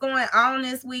what's going on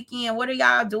this weekend. What are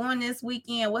y'all doing this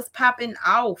weekend? What's popping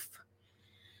off?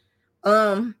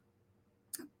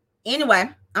 Anyway,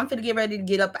 I'm finna get ready to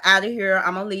get up out of here.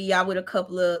 I'm gonna leave y'all with a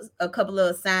couple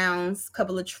of sounds,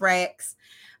 couple of tracks.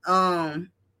 Y'all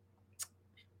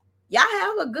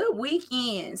have a good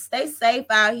weekend. Stay safe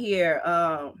out here.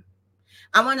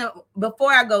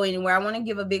 Before I go anywhere, I want to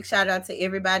give a big shout out to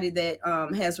everybody that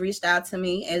has reached out to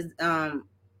me. As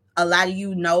a lot of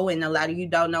you know, and a lot of you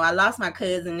don't know, I lost my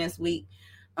cousin this week.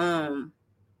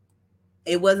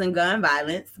 It wasn't gun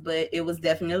violence, but it was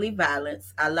definitely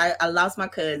violence. I lost my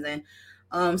cousin.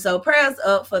 So prayers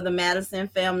up for the Madison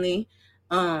family.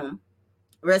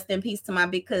 Rest in peace to my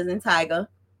big cousin Tiger.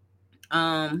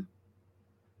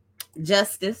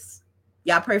 Justice.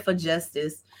 Y'all pray for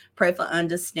justice. Pray for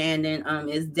understanding.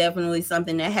 It's definitely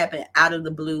something that happened out of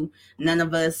the blue. None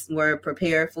of us were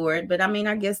prepared for it. But I mean,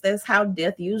 I guess that's how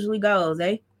death usually goes,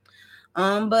 eh?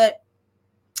 But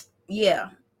yeah.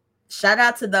 Shout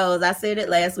out to those. I said it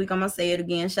last week. I'm going to say it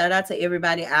again. Shout out to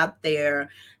everybody out there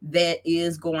that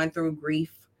is going through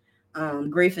grief.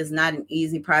 Grief is not an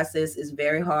easy process. It's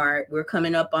very hard. We're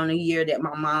coming up on a year that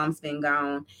my mom's been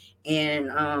gone.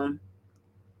 And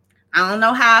I don't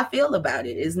know how I feel about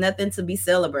it. It's nothing to be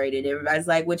celebrated. Everybody's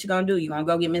like, what you going to do? You going to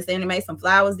go get Miss Annie Mae some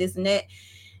flowers, this and that?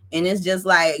 And it's just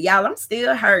like, y'all, I'm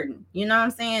still hurting. You know what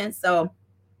I'm saying? So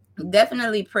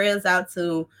definitely prayers out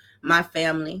to my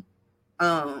family.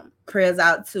 Prayers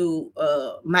out to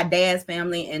my dad's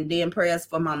family, and then prayers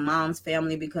for my mom's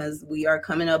family, because we are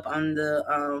coming up on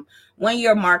the 1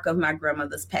 year mark of my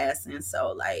grandmother's passing.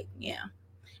 So like, yeah.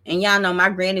 And y'all know my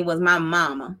granny was my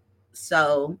mama.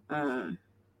 So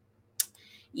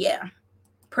yeah.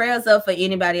 prayers up for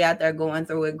anybody out there going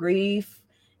through it. Grief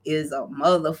is a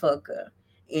motherfucker,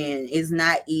 and it's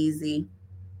not easy.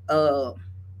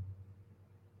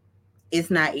 It's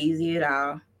not easy at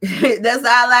all. That's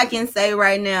all I can say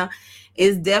right now.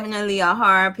 It's definitely a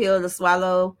hard pill to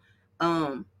swallow.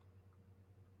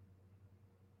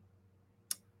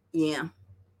 Yeah.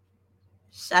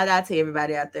 Shout out to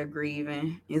everybody out there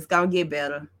grieving. It's gonna get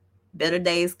better. Better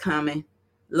days coming.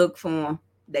 Look for them.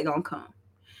 They're gonna come.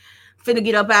 Finna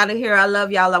get up out of here. I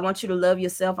love y'all. I want you to love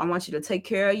yourself. I want you to take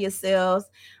care of yourselves.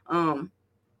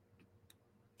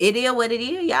 It is what it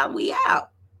is, y'all. We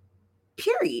out.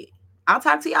 Period. I'll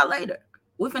talk to y'all later.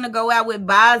 We're finna go out with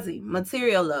Bazzi,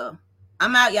 Material Love.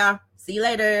 I'm out, y'all. See you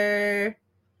later.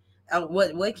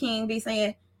 What King be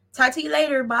saying? Talk to you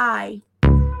later. Bye.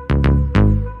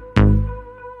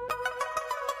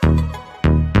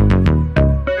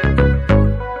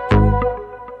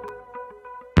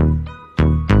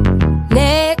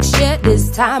 Next year,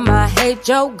 this time I hate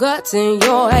your guts and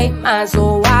you hate mine.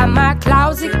 So why my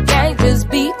closet can't just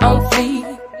be on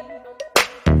fleek?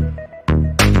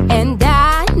 And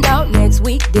I know next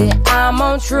week that I'm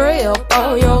on trail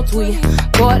on your tweet.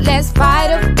 But let's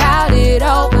fight about it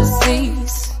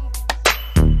overseas.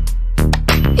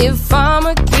 If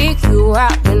I'ma kick you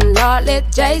out, then Lord,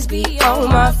 let Jace be on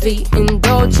my feet. And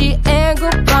Dolce and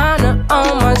Gabbana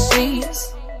on my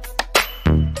sheets.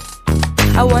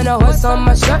 I want a horse on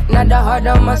my shirt, not the heart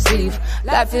on my sleeve.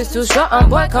 Life is too short,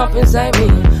 boy, compensate me.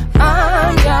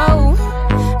 I'm yo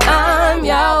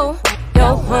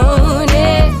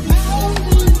honey.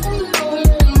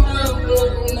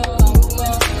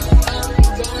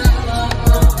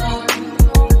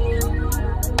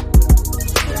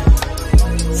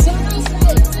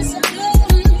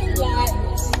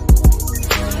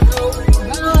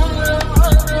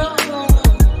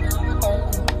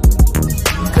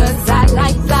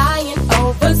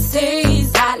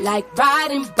 Like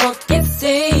riding bucket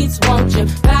seats, won't you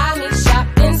buy me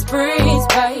shopping sprees,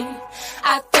 babe?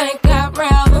 I think I'd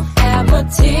rather have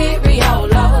material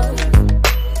love.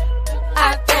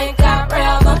 I think I'd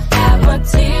rather have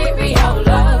material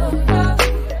love.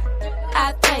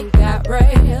 I think I'd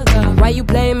rather. Why you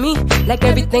blame me? Like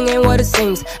everything ain't what it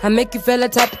seems. I make you feel the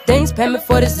type of things, pay me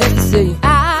for this ecstasy.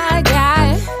 I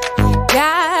got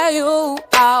you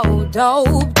all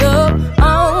doped up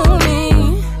on me,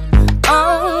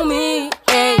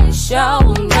 and show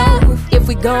no. If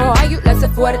we gon' argue, let's say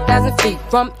 40,000 feet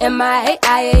from MIA,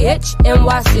 IAH,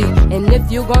 NYC. And if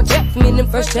you gon' check for me, then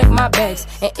first check my bags.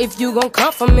 And if you gon'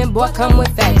 come for me, boy, come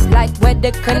with facts. Like where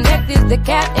the connect is, the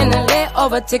cap and the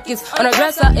layover tickets on a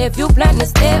dresser. If you plan to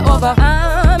stay over,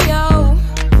 I'm yo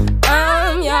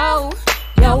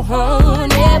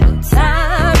honey. But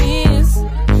time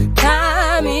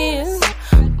is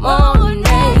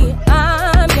money.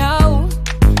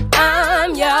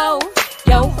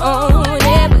 Only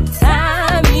but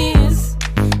time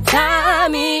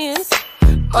is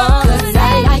cause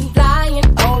I like flying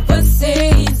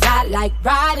overseas. I like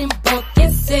riding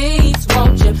bucket seats.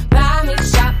 Won't you buy me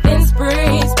shopping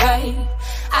sprees, babe?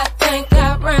 I think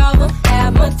I'd rather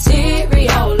have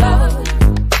material love.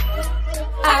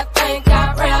 I think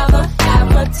I'd rather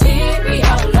have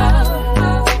material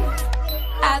love.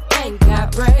 I think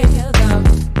I'd rather.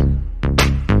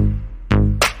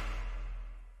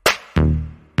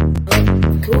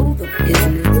 Who the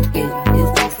business is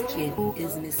this kid?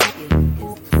 Isn't this kid?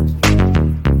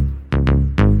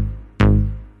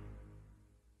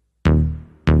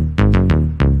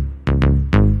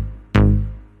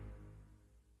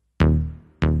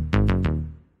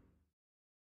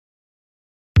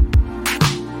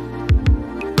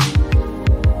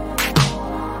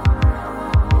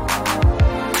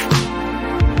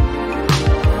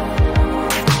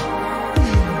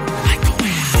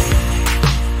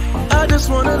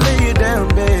 Wanna lay you down,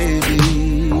 baby.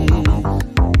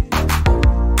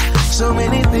 So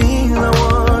many things I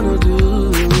wanna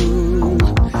do.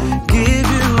 Give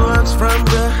you hugs from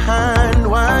behind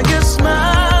while you're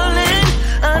smiling.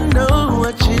 I know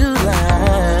what you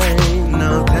like.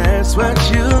 No, that's what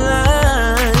you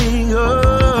like.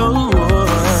 Oh,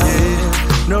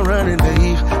 yeah. No running,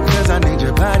 babe, cause I need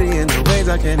your body in the ways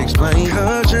I can't explain.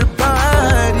 Cause your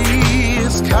body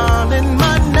is calling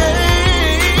my name.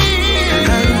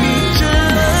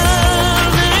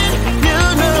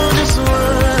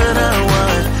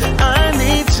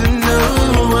 Know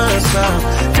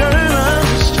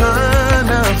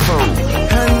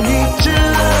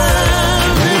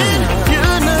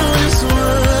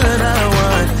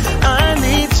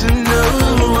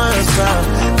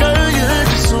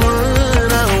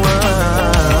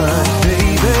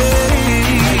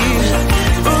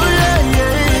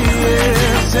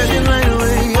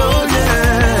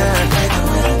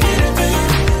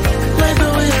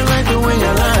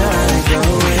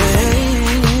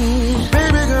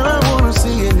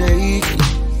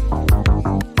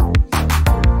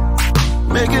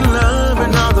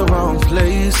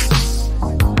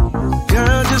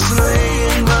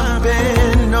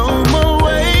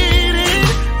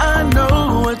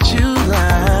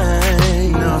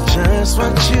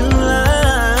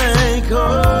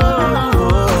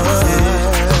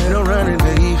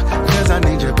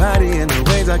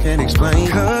can't explain.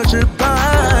 'Cause your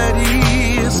body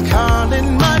is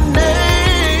calling my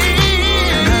name.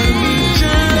 I need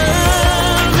your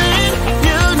loving.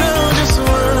 You know just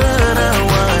what I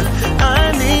want. I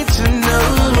need to know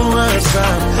what's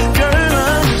up. Girl,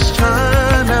 I'm just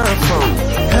trying to phone.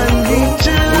 I need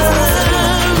your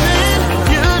loving.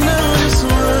 You know just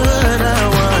what I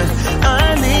want. I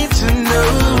need to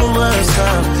know what's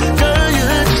up. Girl,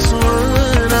 you're just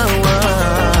what I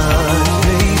want,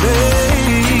 baby.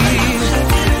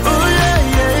 Oh yeah,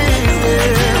 yeah,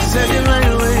 yeah. Say it right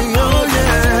away, oh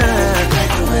yeah.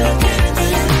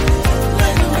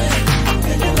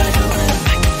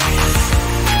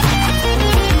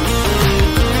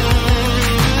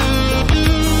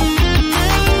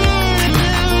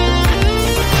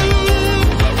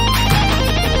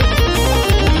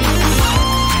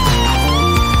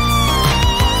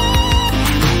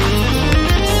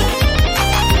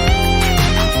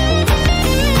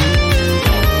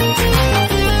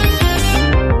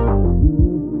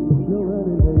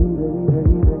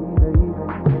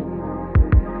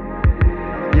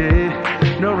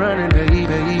 Yeah, no running, baby,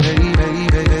 baby, baby, baby,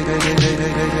 baby, baby,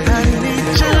 baby. I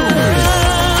need your love.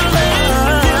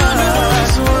 You know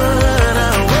that's what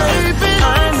I want.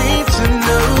 I need to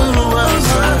know what's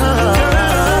up. Girl,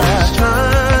 I'm just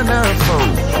trying to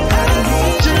phone. I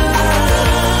need your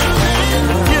love.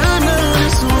 You know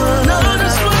that's what I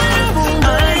want.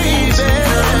 I need to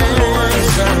know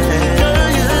what's up. Girl,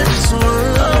 you're just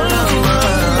what I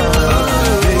want,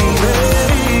 baby.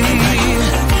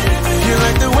 You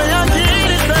like the way I get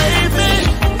it, baby.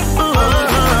 Ooh,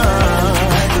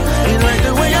 you like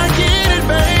the way I get it,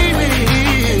 baby.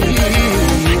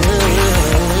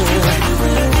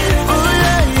 Oh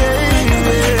yeah, yeah,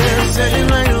 yeah. Say it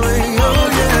right away, oh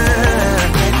yeah.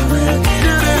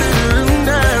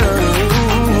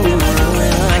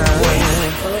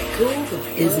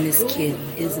 Isn't this kid?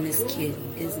 Isn't this kid?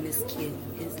 Isn't this kid?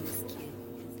 Isn't this kid?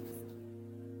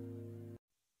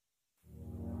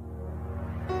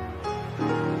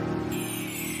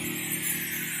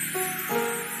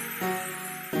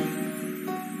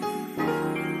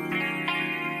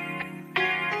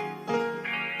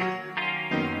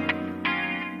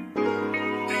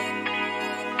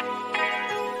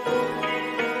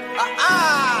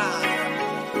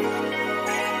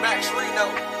 Max Reno.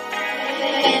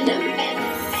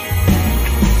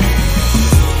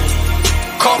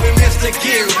 Call me Mr.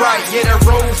 Get Right, yeah, the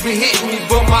roads be hitting me,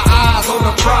 but my eyes on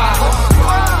the prize.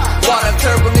 Water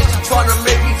turbulence, you tryna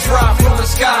make me drop from the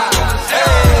sky.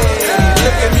 Hey,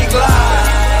 look at me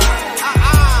glide.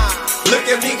 Look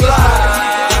at me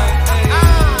glide.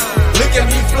 Look at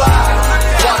me fly.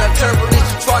 Water turbulence,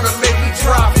 you tryna make me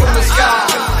drop from the sky.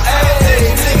 Hey,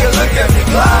 nigga, look at me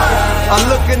glide. I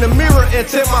look in the mirror and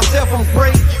tell myself I'm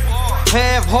great.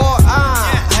 Have hard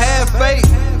eyes, have faith.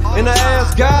 And I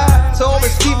ask God to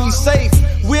always keep me safe.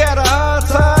 We had a hard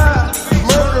time,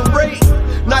 murder rate,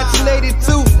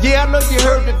 1982. Yeah, I know you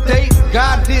heard the date.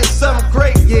 God did something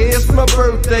great. Yeah, it's my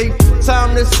birthday.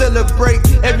 Time to celebrate.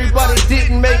 Everybody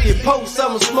didn't make it. Post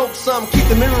something, smoke something, keep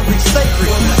the memory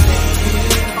sacred.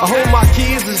 I hope my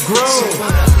kids is grown.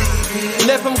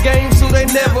 Left them games so they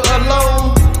never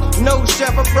alone. No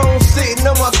chaperone sitting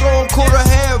on my throne. Quarter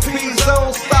half piece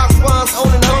on stock funds,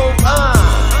 owning home.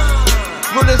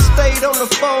 Really stayed on the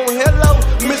phone. Hello,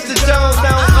 Mr. Jones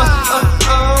down.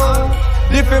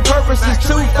 Different purposes,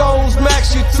 two phones.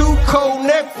 Max, you too cold.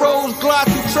 Neck froze, glide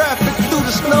through traffic, through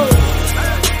the snow.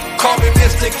 Call me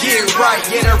Mr. Get Right.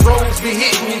 Yeah, the roads be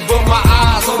hitting me, but my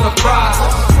eyes on the prize.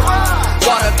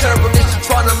 Water turbulence, you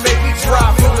tryna make me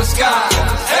drop from the sky.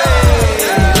 Hey,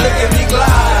 look at me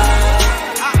glide.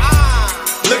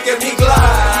 Look at me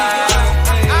glide.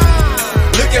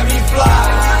 Look at me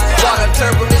fly. Water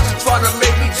turbulence, you tryna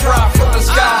make me drop from the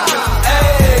sky.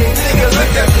 Hey, nigga,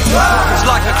 look at me fly. It's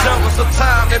like a jungle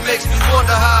sometimes that makes me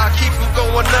wonder how I keep from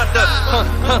going under.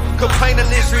 Complaining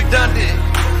is redundant.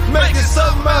 Making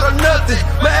something out of nothing.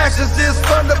 My actions is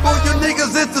fundable. You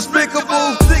niggas is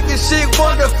despicable. Thinking shit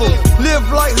wonderful. Live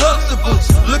like Huxtables.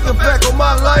 Looking back on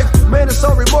my life, man, it's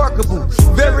so remarkable.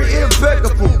 Very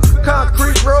impeccable.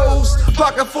 Concrete roads,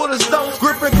 pocket full of stones,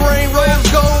 gripping grain,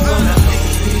 rose gold.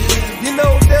 You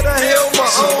know that I held my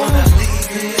own.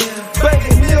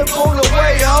 Banking nip on the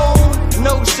way home.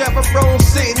 No chaperone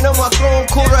sitting on my throne.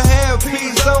 Quarter half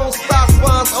piece on stock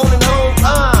funds, owning home.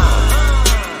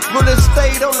 Really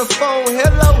stayed on the phone.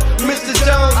 Hello, Mr.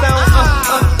 Jones down.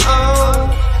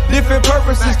 Different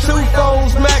purposes, two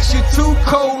phones. Max, you too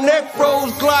cold. Neck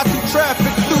froze, glide through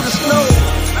traffic, through the snow.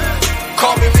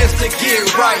 Call me Mr. Get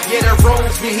get right. Yeah, the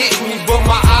roads be hitting me, but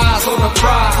my eyes on the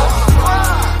prize.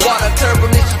 Water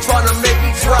turbulence, you tryna make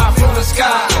me drop from the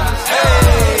sky.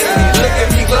 Hey, look at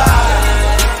me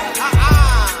glide.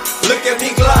 Look at me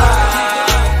glide.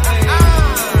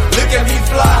 Look at me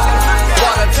fly.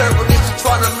 Water turbulence, you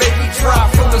tryna make me drop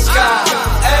from the sky.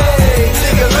 Hey,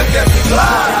 nigga, look at me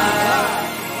glide.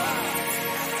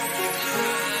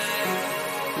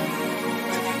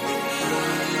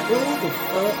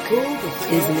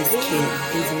 Isn't this kid?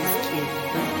 Isn't this kid?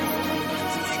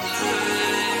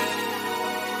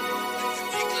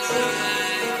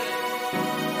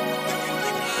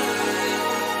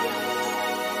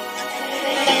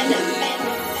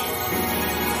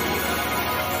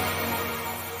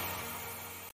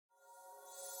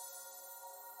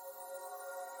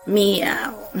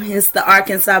 Meow. It's the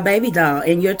Arkansas Baby Doll,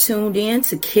 and you're tuned in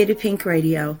to Kitty Pink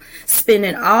Radio,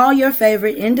 spinning all your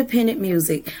favorite independent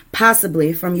music,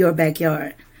 possibly from your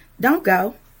backyard. Don't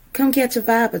go. Come catch a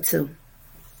vibe or two.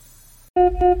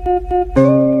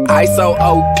 ISO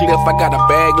Oak Cliff, I got a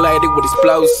bag lady with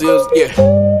explosives, yeah.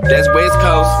 That's West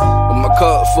Coast, with my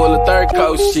cup full of third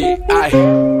coast shit. I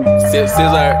sip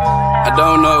scissor, I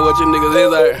don't know what you niggas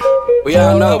is. We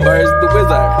all know Bird's the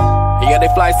wizard. Yeah,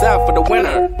 they fly south for the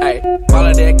winter. Hey,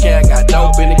 follow that cat, got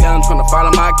dope in it. I'm tryna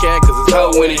follow my cat, cause it's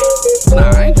hoe in it. Nah,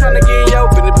 I ain't tryna get in your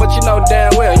business, but you know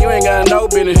damn well you ain't got no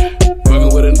business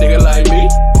working with a nigga like me.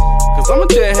 Cause I'ma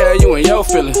tell how you and your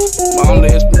feelings. My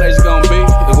only explanation gon' be,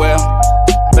 well,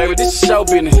 baby, this is show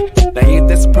business. Now hit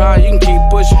that surprise, you can keep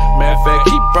pushing. Matter of fact,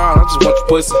 keep proud, I just want your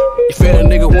pussy. You fed a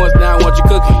nigga once, now I want you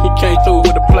cooking. He came through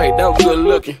with a plate, that was good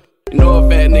looking. You know a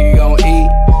fat nigga gon' eat.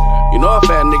 You know a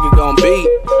fat nigga gon' beat.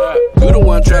 You the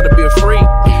one try to be a freak.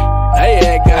 Hey,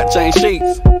 yeah, got change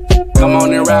sheets. Come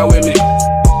on and ride with me.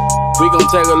 We gon'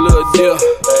 take a little dip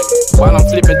while I'm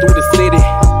flipping through the city.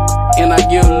 And I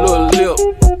give a little lip.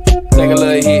 Take a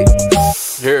little hit.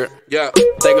 Here, yeah,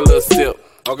 take a little sip.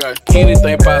 Okay,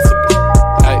 anything possible.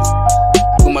 Hey,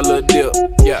 do my little dip.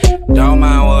 Yeah, don't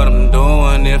mind what I'm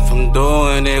doing if I'm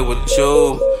doing it with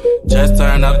you. Just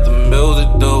turn up the music,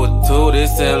 do it to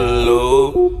this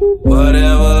interlude.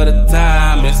 Whatever the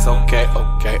time, it's okay,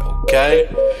 okay, okay.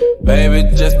 Baby,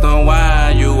 just don't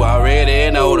whine, you already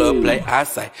know the play. I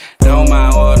say, don't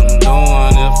mind what I'm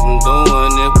doing if I'm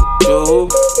doing it with you.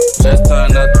 Just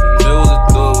turn up the music,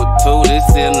 do it to this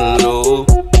interlude.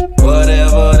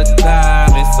 Whatever the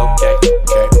time, it's okay,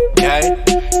 okay, okay.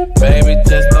 Baby,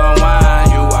 just don't whine,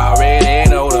 you already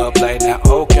know the play. Now,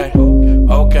 okay,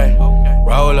 okay.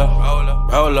 Roll up, roll up,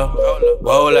 roll it,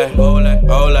 roll it, roll it,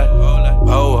 roll up.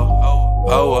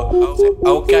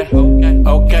 Okay,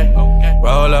 okay,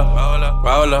 roll up,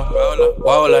 roll up,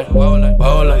 roll it, roll it,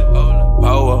 roll up.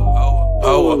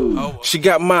 She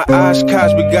got my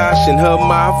Oshkosh gosh in her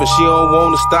mouth, and she don't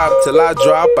wanna stop till I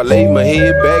drop. I lay my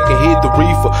head back and hit the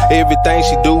reefer. Everything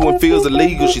she doing feels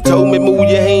illegal. She told me move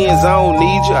your hands, I don't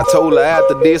need you. I told her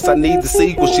after this I need the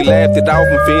sequel. She laughed it off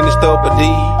and finished up a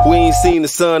deed. We ain't seen the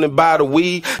sun and by the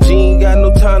weed. She ain't got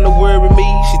no time to worry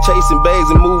me. She chasing bags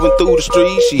and moving through the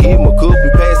street. She hit my cup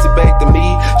and pass it back to me.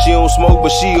 She don't smoke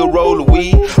but she'll roll the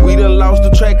weed. We done lost the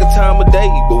track of time of day,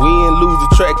 but we ain't lose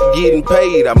the track of getting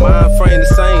paid. Our mind frame the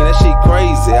same, that shit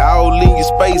crazy. All in your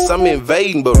space, I'm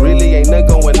invading, but really ain't nothing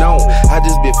going on. I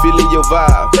just been feeling your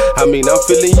vibe. I mean, I'm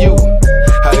feeling you.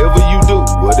 However you do,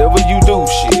 whatever you do,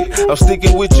 shit, I'm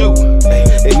sticking with you.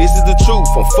 And this is the truth,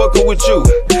 I'm fucking with you.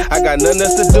 I got nothing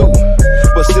else to do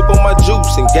but sip on my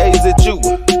juice and gaze at you.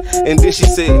 And then she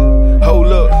said,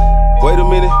 hold up, wait a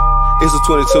minute, it's a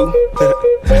 22.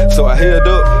 So I held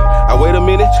up, I wait a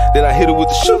minute, then I hit her with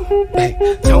the shoe. Hey,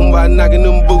 talking about knocking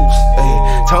them boots.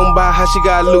 Hey, talking about how she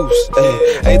got loose.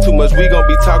 Hey, ain't too much we gon'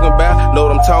 be talking about. Know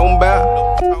what I'm talking about?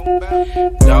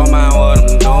 Don't mind what I'm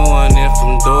doing if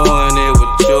I'm doing it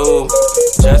with you.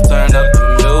 Just turn up the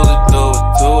music, do it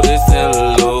to this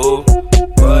interlude.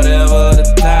 Whatever the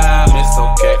time, it's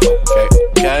okay, okay,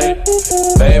 okay.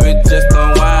 Baby, just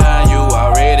don't whine, you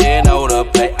already know the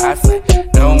play. I say,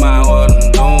 don't mind what I'm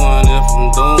doing if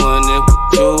I'm doing it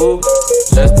with you.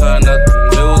 Just turn up the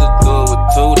music, do it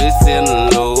to this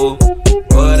interlude.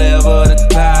 Whatever the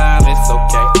time, it's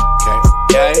okay, okay,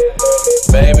 okay.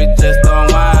 Baby, just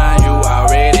don't whine, you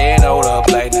already know the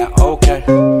play. Now, okay,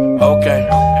 okay,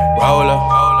 roll up,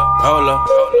 roll up,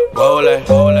 roll it,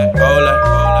 roll it, roll it,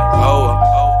 roll up,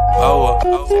 roll up.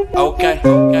 Okay,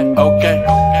 okay,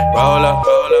 roll up,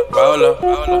 roll up, roll it,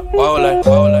 roll it,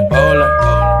 roll it, roll up,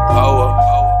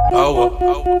 roll up.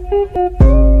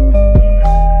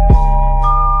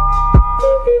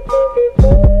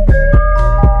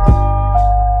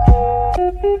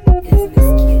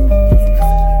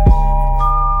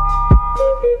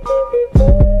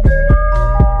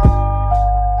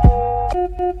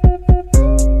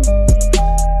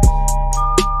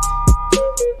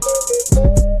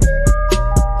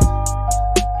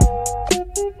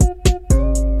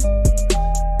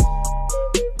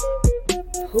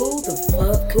 Who the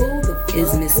fuck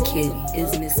is Miss Kitty?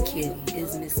 Is Miss Kitty?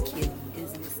 Is Miss Kitty?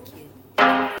 Is Miss Kitty?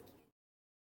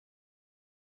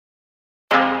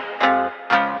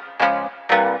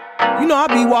 You know, I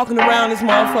be walking around this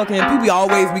motherfucker and people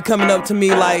always be coming up to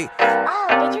me like, oh,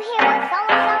 did you hear what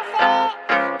so-and-so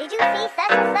said? Did you see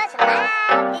such and such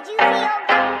live? Did you see your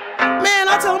girl? man,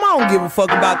 I tell them I don't give a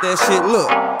fuck about that shit. Look,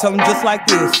 tell them just like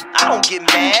this. I don't get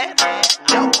mad,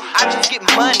 no, I just get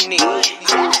money.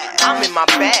 I'm in my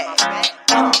bag,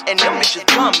 and them bitches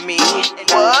bump me.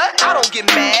 What? I don't get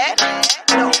mad,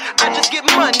 no, I just get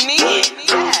money.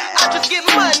 I just get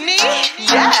money,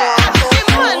 yeah, I just get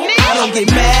money. I don't get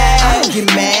mad, I don't get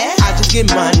mad, I just get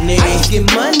money. I just get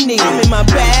money. I'm in my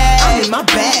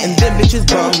bag, and them bitches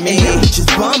bump me. Bitches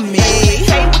bump me.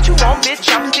 Say what you want, bitch,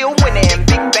 I'm still winning.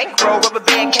 Big bankroll, rubber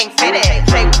band can't fit it.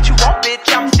 Say what you want, bitch,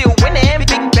 I'm still winning.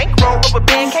 Big bankroll, rubber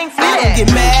band can't fit it. I don't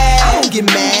get mad, I don't get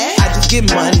mad, I just get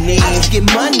money. I just get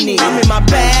money. I'm in my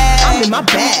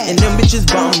bag, and them bitches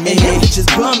bump me. Bitches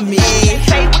bump me.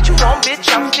 Say what you want, bitch,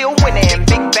 I'm still winning.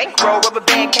 Big bankroll, rubber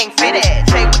band can't fit it.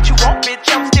 Say what you want, bitch,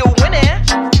 I'm still winning.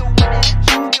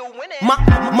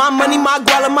 My money, my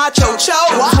guala, my cho-cho.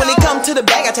 When it comes to the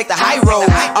bag, I take the high road.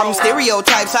 I'm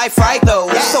stereotypes, I fright those.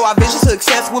 So I vision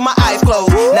success with my eyes closed.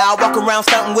 Now I walk around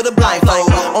stunting with a blindfold.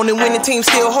 On the winning team,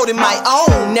 still holding my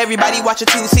own. Everybody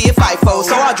watching to see if I fold.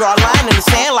 So I draw a line in the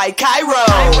sand like Cairo.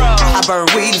 I burn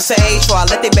weed and sage, so I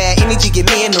let that bad energy get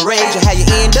me in the rage. And how you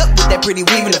end up with that pretty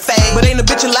weave in the fade. But ain't a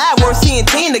bitch alive worth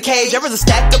TNT in the cage. I'd rather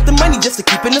stack up the money just to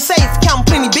keep in the safe. Counting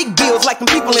plenty big bills like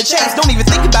them people in Chase. Don't even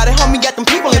think about it, homie, got them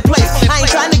people in place. I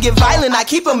ain't trying to get violent, I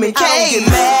keep them in cage. I don't get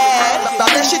mad about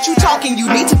that shit you talking. You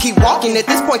need to keep walking. At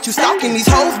this point you stalking.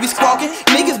 These hoes be squawking,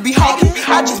 niggas be hawking.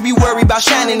 I just be worried about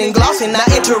shining and glossing. Not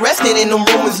interested in them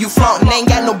rumors you flaunting. Ain't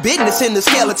got no business in the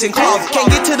skeleton closet.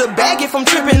 Can't get to the bag if I'm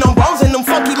tripping on bones. And them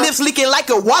funky lips leaking like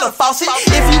a water faucet.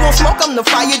 If you want smoke, I'm the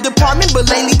fire department.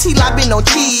 But lately T-Live been on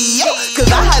chill.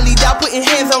 Cause I highly doubt putting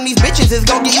hands on these bitches is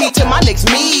gon' get me to my next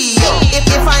meal.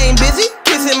 If I ain't busy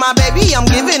kissing my baby, I'm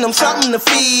giving them something to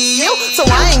feel. So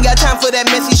I ain't got time for that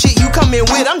messy shit you come in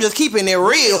with. I'm just keeping it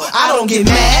real. I don't get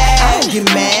mad, I don't get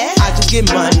mad, I just get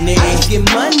money. I just get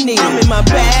money. I'm in my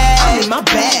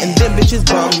bag, and them bitches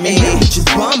bump me. Bitches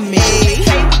bump me.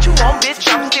 Say what you want, bitch,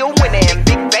 I'm still winning.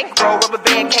 Big bankroll, rubber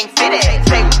band can't fit it.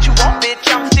 Say what you want, bitch,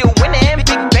 I'm still winning.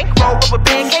 Big bankroll, rubber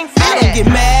band can't fit it. I don't get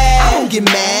mad, I don't get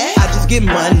mad, I just get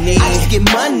money. I just get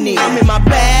money. I'm in my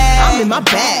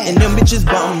bag, and them bitches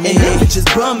bump me. Bitches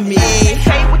bump me.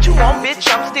 Say what you want, bitch,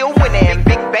 I'm still winning.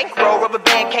 Big bankroll, rubber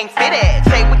band can't fit it.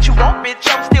 Say what you want, bitch,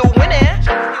 I'm still winning.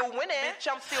 Bitch,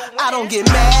 I'm still winning. I don't get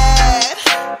mad.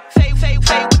 Say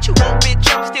what you want, bitch,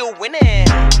 I'm still winning.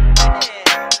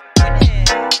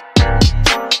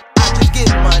 I just get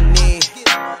money.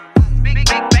 Big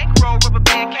bankroll, rubber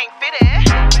band can't fit it.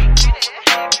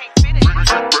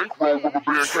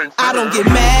 I don't get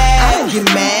mad, I don't get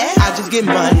mad, I just get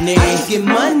money. I just get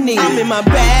money. I'm in my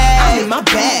bag,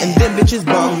 and them bitches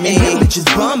bump me. Bitches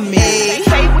bump me.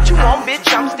 Say what you want, bitch,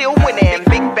 I'm still winning.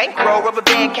 Big bankroll, rubber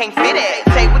band can't fit it.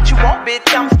 Say what you want,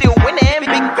 bitch, I'm still winning.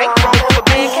 Big bankroll, rubber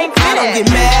band can't fit it. I don't get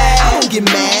mad, I don't get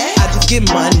mad, I just get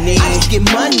money. I just get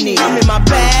money. I'm in my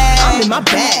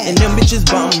bag, and them bitches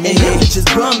bump me. Bitches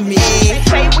bump me.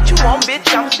 Say what you want, bitch,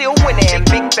 I'm still winning.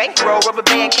 Big bankroll, rubber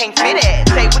band can't fit it.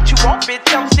 Say what you want,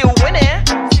 bitch, I'm still winning.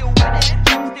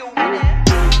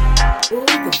 Who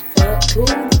the fuck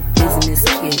is Miss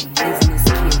Kitty? Is Miss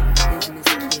Kitty? Is Miss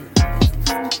Kitty?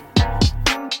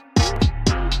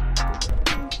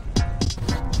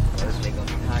 This nigga gonna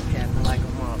be podcasting like a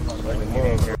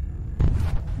motherfucker.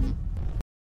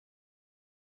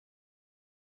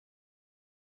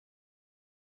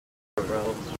 Bro.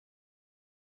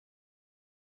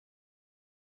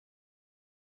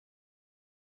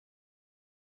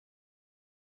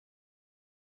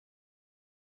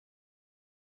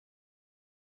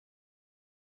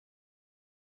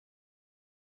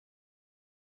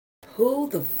 Who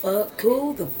the fuck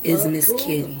is Miss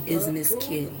Kitty? Is Miss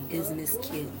Kitty? Is Miss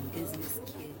Kitty? Is Miss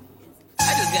Kitty?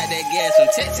 I just got that gas from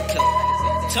Texaco.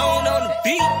 Tone on the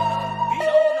beat.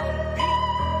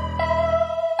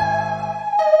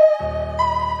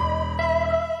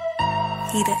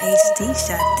 He the HD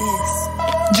shot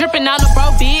this. Dripping on the bro,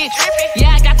 bitch. Yeah,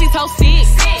 I got these hoes sick.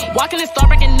 Walking and start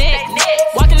breaking neck.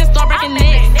 Walking and start breaking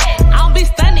neck. I don't be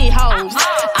stunning hoes.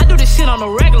 I do this shit on the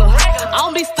regular. I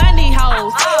don't be stunning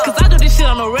hoes. Cause I do this shit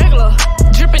on the regular.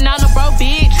 Dripping on the bro,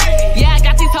 bitch. Yeah, I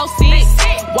got these hoes sick.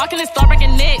 Walking and start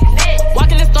breaking neck.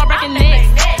 Walking and start breaking neck.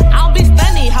 I don't be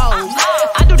stunning hoes.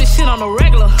 I do this shit on the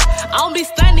regular. I don't be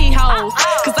stunning hoes.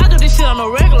 Cause I do this shit on the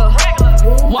regular.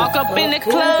 Walk Woke up in the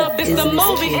club, it's the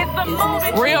movie.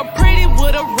 Real pretty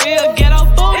with a real ghetto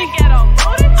booty.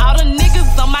 All the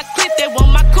niggas on my clip, they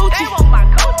want my coochie.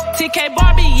 TK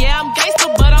Barbie, yeah, I'm gangster,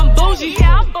 but I'm bougie.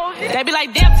 They be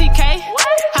like, damn, TK,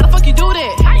 how the fuck you do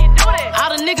that?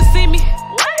 All the niggas see me,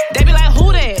 they be like,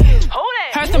 who that?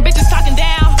 Heard some bitches talking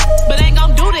down, but ain't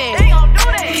gon' do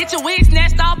that. Get your wig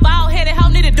snatched off, bald headed, hoe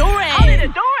need a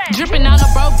do-rag. Dripping on the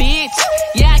bro, bitch.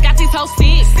 Yeah, I got these hoes sick.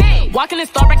 Walking and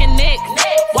start breaking neck.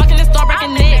 Walking and start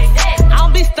breaking neck. I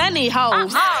don't be stunning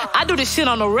hoes. I do this shit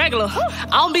on the regular. I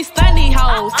don't be stunning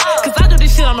hoes. Cause I do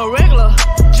this shit on the regular.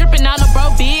 Dripping on the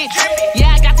bro, bitch.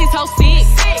 Yeah, I got these hoes sick.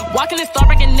 Walking and start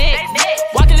breaking neck.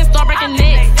 Walking and start breaking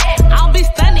neck. I don't be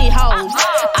stunning hoes.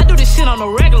 I do this shit on the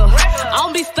regular. I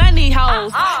don't be stunning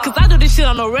hoes. Cause I do this shit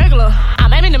on the regular.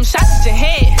 I'm aiming them shots at your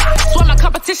head. Swear my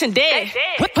competition dead.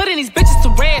 Putting these bitches to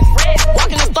rest.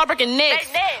 Walking and start breaking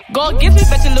necks. Go against me,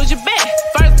 bet you lose your bet.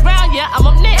 First round, yeah, I'm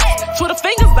up next. Twitter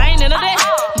fingers, I ain't into that.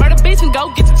 Murder beats and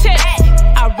go get your check.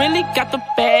 I really got the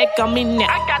bag on me now.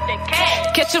 I got that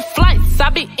cash. Catching flights, I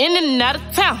be in and out of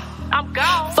town. I'm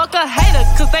gone. Fuck a hater,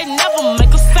 cause they never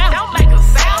make a sound. Don't make a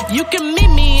sound. You can meet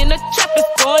me in the trap,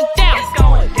 it's going down. It's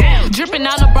going down. Dripping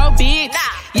on the bro, bitch.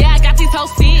 Yeah, I got these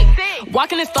hoes sick.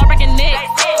 Walking and start breaking necks.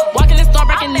 Walking and start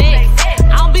breaking necks.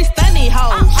 I don't be stunning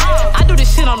hoes. I do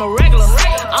this shit on the regular.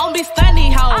 I don't be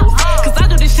stunning hoes. Cause I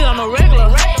do this shit on the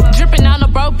regular. Dripping on the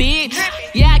bro, bitch.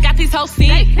 Yeah, I got these hoes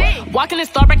sick. Walking and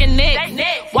start breaking necks.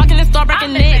 Walking and start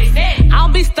breaking necks. I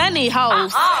don't be stunning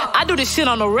hoes. I do this shit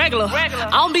on the regular. I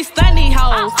don't be stunning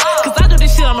hoes. Cause I do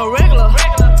this shit on the regular.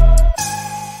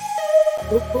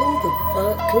 Who the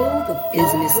fuck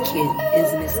is Miss Kitty?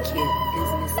 Is Miss Kitty?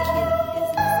 Is Miss Kitty?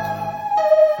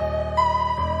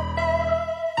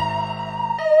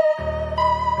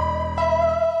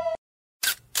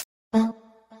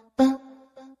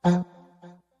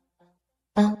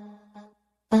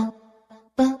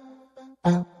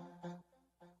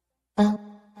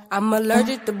 I'm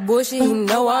allergic to bullshit, he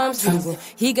know I'm seasoned.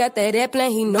 He got that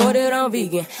airplane, he know that I'm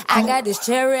vegan. I got this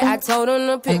cherry, I told him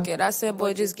to pick it. I said,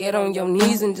 boy, just get on your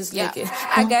knees and just lick it.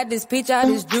 I got this peach out,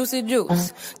 this juicy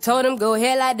juice. Told him go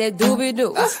ahead like that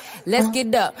doobie-doo. Let's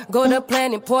get up, go to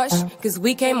Planet Porsche, cause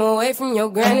we came away from your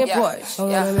granny Porsche. I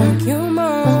wanna make you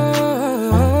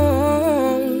mine.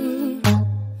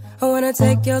 I wanna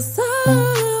take your soul.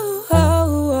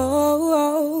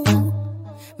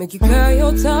 Make you curl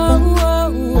your toes.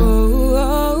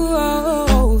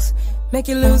 Make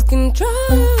you lose control.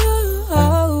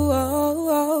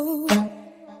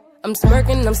 I'm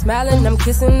smirking, I'm smiling, I'm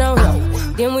kissing on you.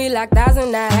 Then we locked eyes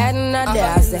and I had an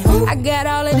idea. I said, I got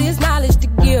all of this knowledge to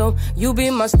give. You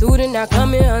be my student, now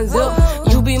come here unzip.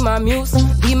 You be my muse,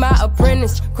 be my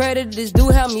apprentice. Creditors do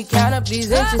help me count up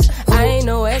these inches. I ain't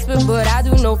no expert, but I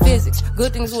do know physics.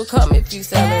 Good things will come if you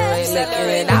celebrate liquor.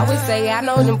 And I would say I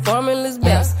know them formulas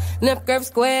best. Left curve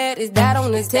squared, is that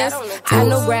on the test? I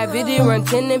know gravity run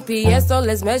 10 and PS, so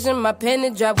let's measure my penny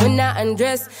drop when I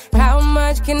undress. How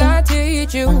much can I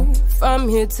teach you from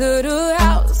here to the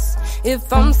house?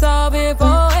 If I'm solving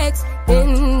for X,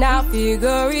 then I'll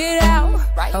figure it out.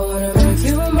 I wanna make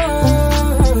you mine.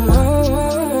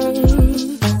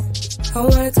 I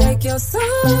wanna take your soul.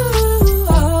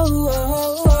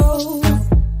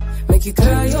 Make you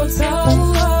curl your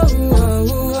toes.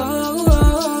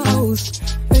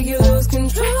 Make you lose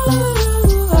control.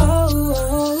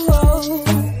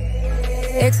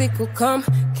 Exit could come,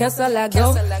 cancel I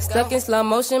go. Stuck in slow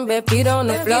motion, bare feet on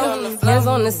the floor. Hands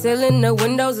on the ceiling, the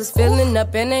windows is filling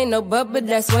up. And ain't no but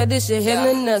that's where this shit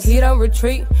healing us. He don't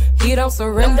retreat, he don't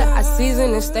surrender. I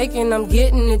season and steak and I'm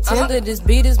getting it tender. This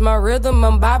beat is my rhythm,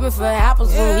 I'm bobbing for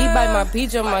apples. When he bite my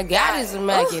peach, oh my God, it's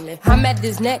immaculate. I'm at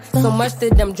this neck, so much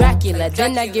that I'm Dracula.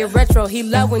 Then I get retro, he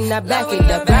love when I back it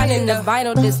up. Grinding the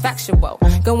vinyl, this factual.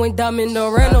 Going dumb in the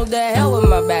rental, the hell with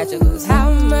my bachelors.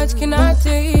 How much can I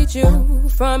teach you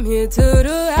from here to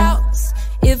the house?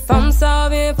 If I'm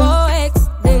solving for X,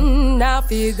 then I'll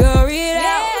figure it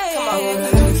out. I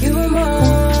wanna make you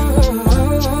mine.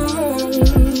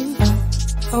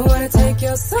 I wanna take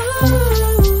your soul.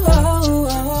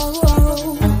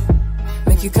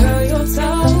 Make you curl your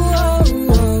toes.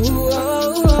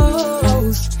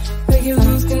 Make you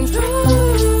lose control.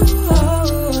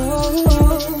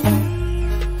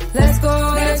 Let's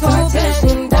go get to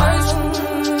attention down.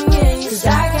 Cause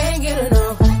I can't get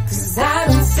enough. Cause I've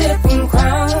been sipping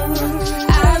Crown.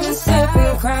 I've been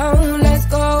sipping Crown. Let's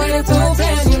go get to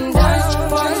attention down.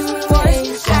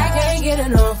 I can't get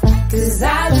enough. Cause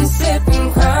I've been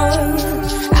sipping Crown.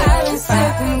 I've been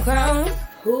sipping Crown.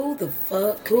 Who the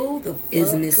fuck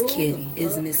is Miss Kitty?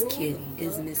 Is Miss Kitty?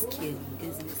 Is Miss Kitty?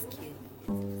 Is Miss Kitty?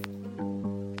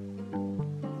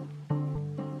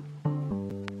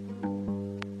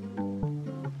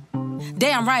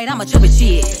 Damn right, I'm a chubby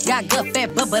chick. Got gut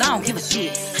fat butt, but I don't give a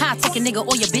shit. I'll take a nigga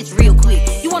or your bitch real quick.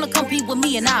 You wanna compete with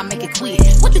me and I'll make it quick.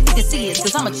 What you think this is?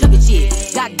 Cause I'm a chubby chick.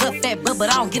 Got gut fat butt, but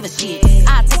I don't give a shit.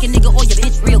 I'll take a nigga or your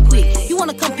bitch real quick. You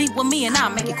wanna compete with me and I'll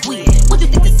make it quick. What you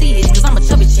think this is? Cause I'm a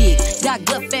chubby chick. Got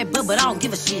gut fat butt, but I don't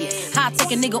give a shit. I'll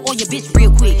take a nigga or your bitch real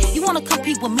quick. You wanna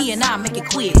compete with me and I'll make it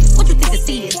quick. What you think this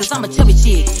is? Cause I'm a chubby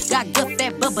chick. Got gut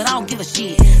fat butt, but I don't give a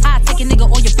shit. I'll take a nigga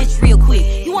or your bitch real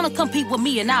quick. You wanna compete with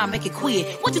me and I'll make it quick.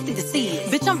 What you think this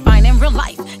is? Bitch, I'm fine in real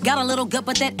life. Got a little gut,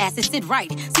 but that ass is sit right.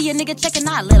 See a nigga checking,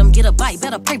 I let him get a bite.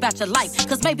 Better pray about your life.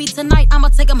 Cause maybe tonight I'ma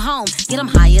take him home. Get him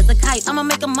high as a kite. I'ma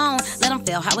make him moan. Let him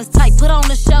feel how it's tight. Put on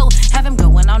the show. Have him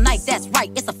going all night. That's right.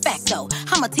 It's a fact though.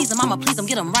 I'ma tease him. I'ma please him.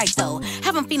 Get him right though.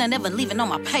 Have him feeling never leaving on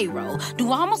my payroll.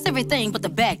 Do almost everything but the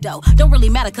back though. Don't really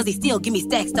matter cause he still give me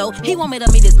stacks though. He want me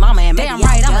to meet his mama and damn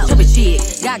right I'm a chubby chick.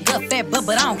 Got gut fat butt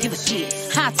but I don't give a shit.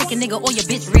 I'll take a nigga or your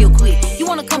bitch real quick. You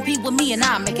wanna compete with me and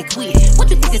I'll make it quick. What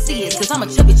you think this is? Cause I'm a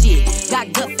chubby chick.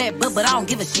 Got gut fat butt but I don't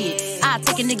give a shit. I'll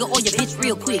take a nigga or your bitch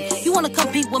real quick. You wanna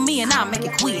compete with me and I'll make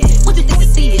it quick. What you think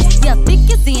this is? Yeah, thick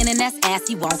is in and that's ass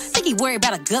he won't. Think he worried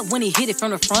about a gut when he hit it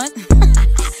from the front?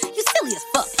 You silly as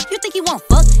fuck. You think he won't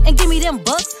fuck and give me them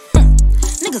bucks?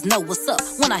 Niggas know what's up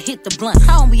when I hit the blunt.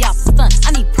 I don't be out to stunt.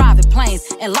 I need private planes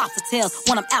and lobster tails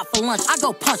when I'm out for lunch. I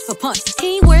go punch for punch.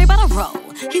 He ain't worried about a roll.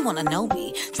 He wanna know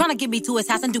me. Tryna get me to his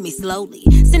house and do me slowly.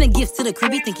 Sending gifts to the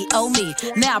crib, he think he owe me.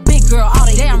 Now big girl, all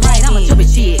they damn right, I'm a chubby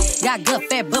chick. Got gut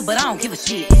fat butt, but I don't give a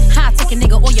shit. I'll take a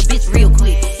nigga or your bitch real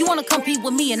quick. You wanna compete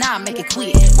with me and I'll make it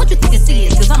quick. What you think this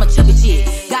is? Cause I'm a chubby chick.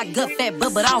 Got gut fat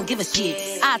butt, but I don't give a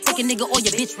shit. I'll take a nigga or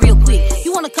your bitch real quick.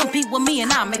 You wanna compete with me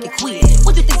and I'll make it quick.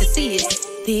 What you think this is?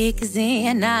 Thick as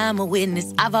in, I'm a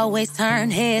witness. I've always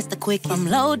turned heads the quickest. From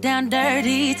low down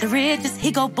dirty to riches,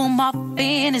 he go boom off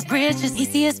in his britches. He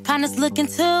see his partners looking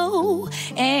too,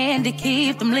 and to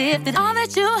keep them lifted. All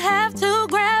that you have to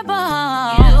grab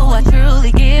on. You are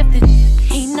truly gifted.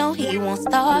 He know he won't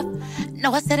stop.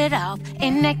 No, I set it off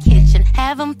in that kitchen.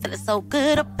 Have him feeling so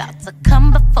good, about to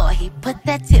come before he put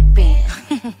that tip in.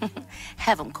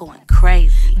 Have him going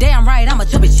crazy. Damn right, I'm a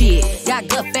chubby chick. Got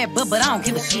gut fat butt, but I don't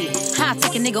give a shit. I'll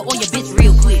take a nigga or your bitch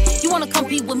real quick. You wanna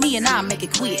compete with me and I'll make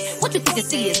it quick. What you think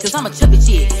this is? Cause I'm a chubby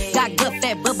chick. Got gut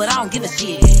fat butt, but I don't give a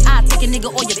shit. I'll take a nigga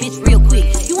or your bitch real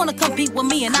quick. You wanna compete with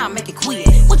me and I'll make it quick.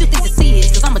 What you think this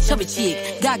is? Cause I'm a chubby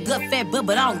chick. Got gut fat butt,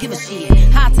 but I don't give a shit.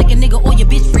 I'll take a nigga or your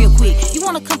bitch real quick. You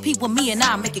wanna compete with me and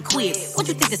I'll make it quick. What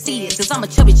you think this is? Cause I'm a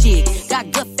chubby chick.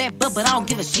 Got gut fat butt, but I don't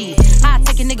give a shit. I'll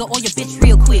take a nigga or your bitch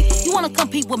real quick. You wanna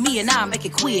compete with me and I'll make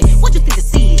it quick. What you think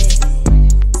this is?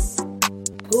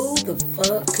 Who the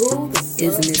fuck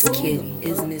is Miss Kitty?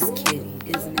 Is Miss Kitty?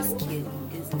 Is Miss Kitty?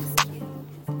 Is Miss Kitty?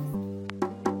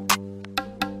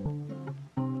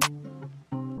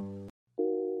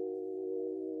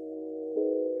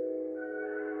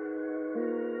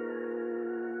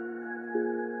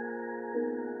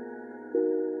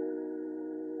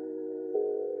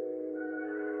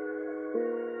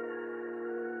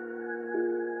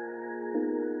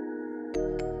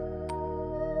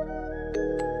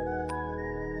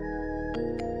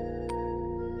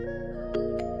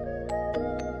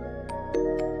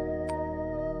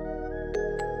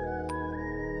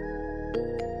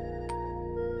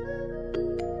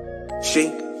 She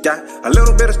got a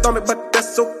little bit of stomach, but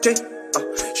that's okay.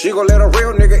 She gon' let a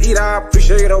real nigga eat. I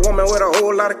appreciate a woman with a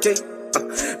whole lot of cake.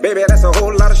 Baby, that's a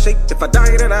whole lot of shake. If I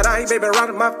die, then I die, baby, right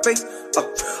in my face.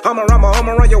 I'ma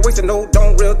run your waist and no,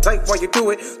 don't real tight while you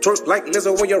do it. Twerk like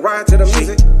Lizzo when you ride to the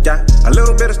music. Got a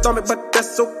little bit of stomach, but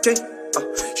that's okay.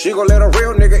 She gon' let a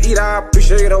real nigga eat. I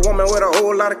appreciate a woman with a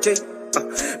whole lot of cake.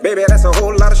 Baby, that's a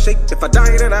whole lot of shake. If I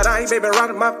die, then I die, baby, right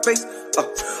in my face.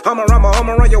 I'ma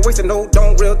run your waist and no,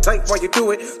 don't real tight while you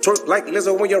do it. Twerk like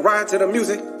Lizzo when you ride to the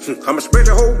music. I'ma spread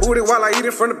your whole booty while I eat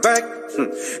it from the back.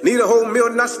 Need a whole meal,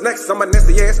 not snacks. I'm a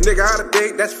nasty ass nigga, out of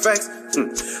dig, that's facts.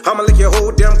 I'ma lick your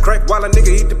whole damn crack while a nigga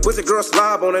eat the pussy, girl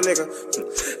slob on a nigga.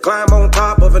 Climb on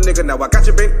top of a nigga, now I got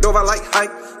you bent over like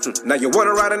height. Now you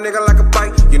wanna ride a nigga like a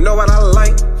bike, you know what I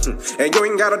like. And you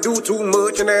ain't gotta do too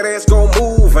much and that ass gon'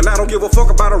 move. And I don't give a fuck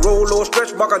about a roll or a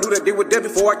stretch mark. I knew that they were dead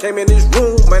before I came in this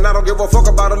room. And I don't give a fuck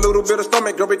about a little bit of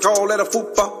stomach, girl, we call that a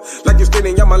fupa. Like you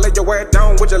skinny, I'ma lay your ass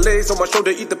down with your legs on my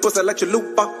shoulder, eat the pussy, let you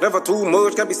loop up. Never too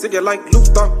much, can't be sick like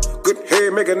Luther. Good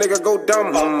head, make a nigga go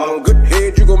dumb. Good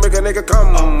head, you gon' make a nigga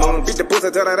come. Beat the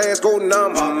pussy till that ass go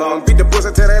numb. Beat the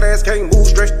pussy till that ass can't move.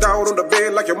 Stretched out on the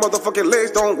bed like your motherfucking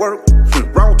legs don't work.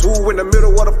 Round 2 in the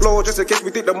middle of the floor, just in case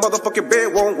we think the motherfucking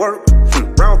bed won't work.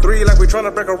 Round 3 like we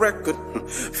tryna break a record.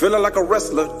 Feeling like a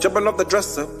wrestler, jumping off the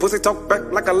dresser. Pussy talk back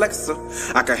like Alexa.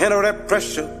 I can handle that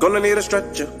pressure, gonna need a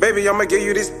stretcher. Baby, I'ma give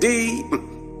you this D.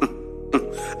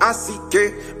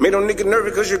 I-C-K. Made no nigga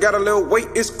nervous cause you got a little weight.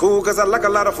 It's cool cause I like a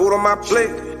lot of food on my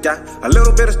plate. Got a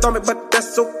little bit of stomach, but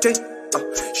that's okay.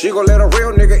 She gon' let a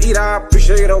real nigga eat. I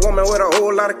appreciate a woman with a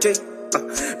whole lot of cake.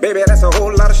 Baby, that's a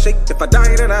whole lot of shake. If I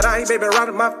die, then I die, baby, right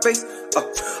in my face.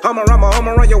 I'ma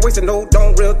run your waist and no,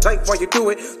 don't real tight while you do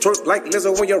it. Twerk like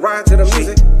Lizzo when you ride to the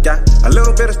music. Got a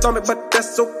little bit of stomach, but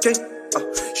that's okay.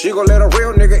 She gon' let a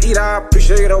real nigga eat. I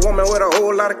appreciate a woman with a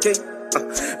whole lot of cake.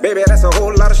 Baby, that's a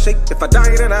whole lot of shake. If I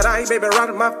die, then I die, baby, right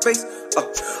in my face.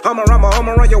 I'ma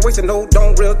run your waist and no,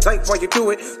 don't real tight while you do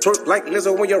it. Twerk like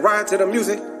Lizzo when you ride to the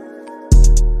music.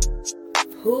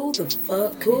 Who the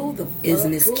fuck is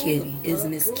Miss Kitty? Is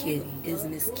Miss Kitty? Is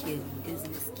Miss Kitty? Is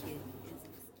Miss Kitty?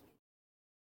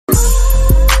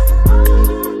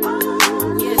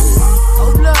 Yes.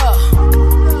 Hold up.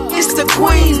 It's the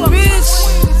queen, bitch.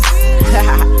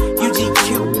 UGQ,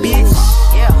 bitch.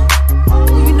 Yeah.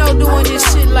 Who you know doing this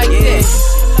shit like that?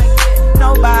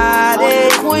 Nobody.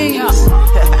 Queens.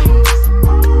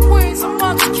 Queens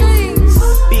amongst kings.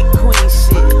 Big queen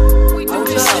shit. We do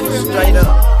this shit straight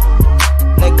up.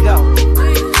 Let go.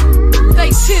 They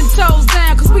 10 toes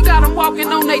down, cause we got them walking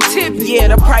on they tippy. Yeah,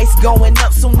 the price going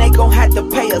up, soon they gon' have to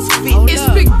pay us 50. It's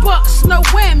big bucks, no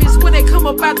whammies when they come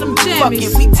up out them jammies. Fuck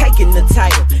it, we taking the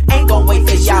title. Ain't gon' wait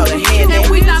for y'all to hand it. And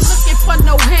we not looking for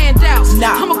no handouts.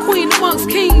 Nah. I'm a queen amongst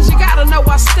kings, you gotta know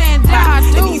I stand out.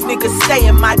 And these niggas stay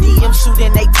in my DM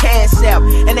shooting they cash out.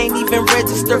 And ain't even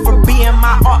registered for being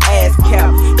my art ass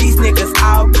cap. These niggas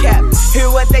all cap. Hear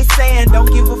what they saying,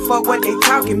 don't give a fuck what they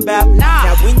talking about. Nah.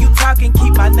 Now when you talking,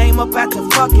 keep my name up out your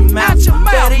fucking mouth. Out your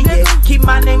mouth, better nigga. yet, keep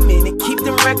my name in it, keep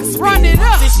them records Run spinning. it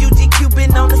up. Since UGQ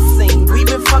been on the scene, we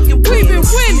been fucking winning.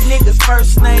 These niggas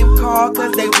first name called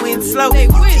cause they win slow. They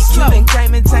win slow. UGQ done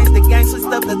came and changed the game, switched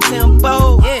up the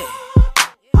tempo. Yeah.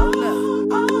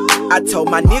 I told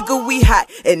my nigga we hot,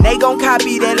 and they gon'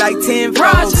 copy that like 10 Roger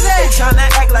pros. that. They tryna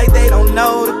act like they don't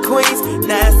know the queens.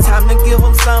 Now it's time to give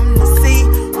them something to see.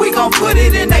 We gon' put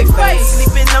it in they face.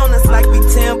 Sleeping on us like we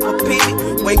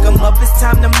Tempur-Pedic. Wake them up, it's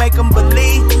time to make them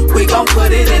believe. We gon'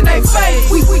 put it in they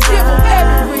face. We give them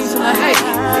every reason to hate.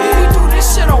 We do this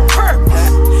shit on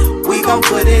purpose. We gon'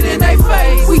 put it in they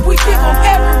face. We give them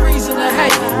every reason to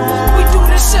hate. We do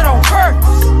this shit on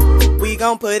purpose. We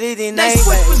gon' put it in They they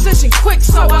switch face. position quick,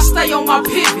 so I stay on my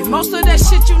pivot. Most of that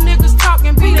shit you niggas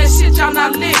talking be that shit y'all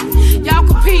not living. Y'all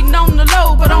competing on the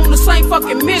low, but on the same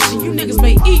fucking mission. You niggas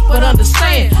may eat, but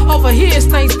understand, over here it's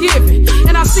Thanksgiving.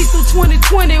 And I see through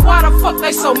 2020, why the fuck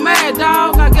they so mad,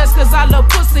 dawg? I guess cause I love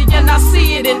pussy and I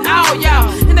see it in all y'all.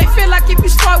 And they feel like if you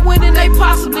start winning, they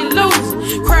possibly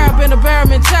lose. Crab in a bear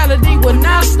mentality will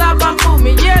not stop our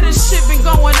movement. Yeah, this shit been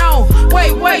going on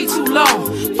way too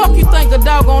long. Fuck you think a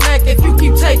dog gon' act if you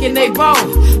keep taking they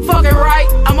bone. Fuck it right,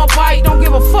 I'ma bite, don't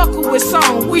give a fuck who it's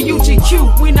on. We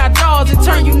UGQ, we not dogs and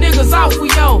turn you niggas off, we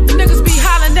on. Niggas be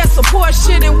hollering that support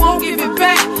shit and won't give it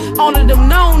back. Only them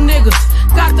known niggas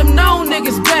got them known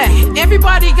niggas back.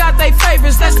 Everybody got they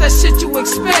favorites, that's that shit you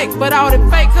expect. But all them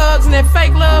fake hugs and that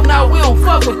fake love, nah, we don't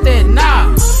fuck with that, nah.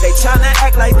 They tryna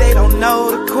act like they don't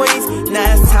know the queens.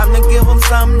 Now it's time to give them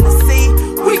something to see.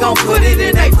 We gon' put it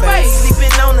in they face.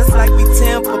 Sleeping on us like we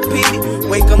Tempur-Pedic.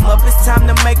 Wake them up, it's time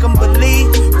to make them believe.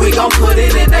 We gon' put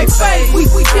it in they face. We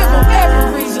give them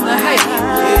every reason to hate.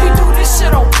 We do this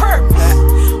shit on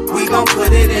purpose. We gon'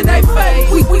 put it in they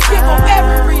face. We give them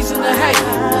every reason to hate.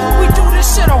 We do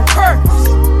this shit on purpose.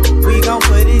 We gon'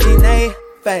 put it in they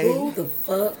face. Who the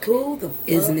fuck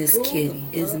is Miss Kitty?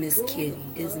 Is Miss Kitty?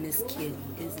 Is Miss Kitty?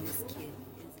 Is Miss Kitty?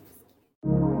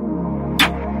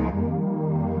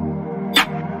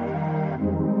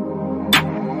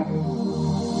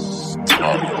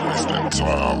 Tired of wasting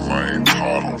time, man.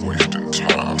 Tired of wasting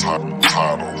time.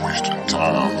 Tired of wasting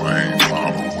time, man.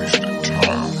 Tired of wasting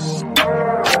time.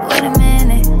 Wait a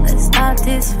minute, let's start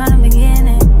this from the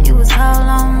beginning. You was all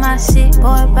on my shit,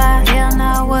 boy, by hell no,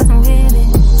 I wasn't really.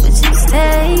 But you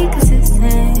stayed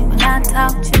consistent. When I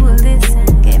talked, you would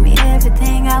listen. Gave me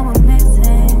everything I was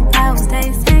missing. I was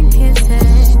days and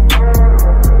kisses.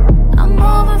 I'm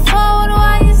moving forward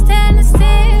while you standing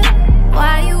still.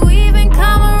 Why you even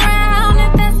come around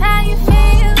if that's how you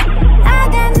feel? I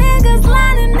got niggas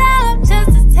lining up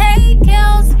just to take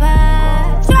your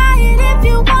spot. Try it if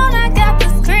you want, I got the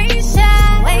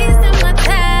screenshot. Wasting my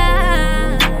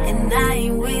time, and I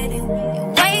ain't with it. You're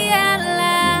way out of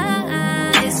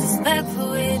line, disrespectful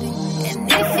with it. And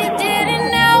if you didn't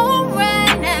know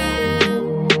right now,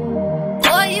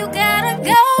 boy, you gotta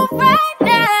go right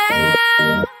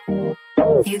now.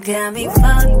 You got me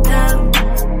fucked up.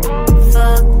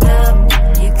 Fucked up,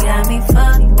 you got me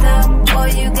fucked up. Boy,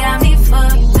 you got me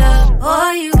fucked up.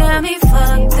 Boy, you got me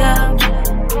fucked up.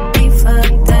 Me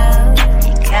fucked up.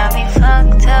 You got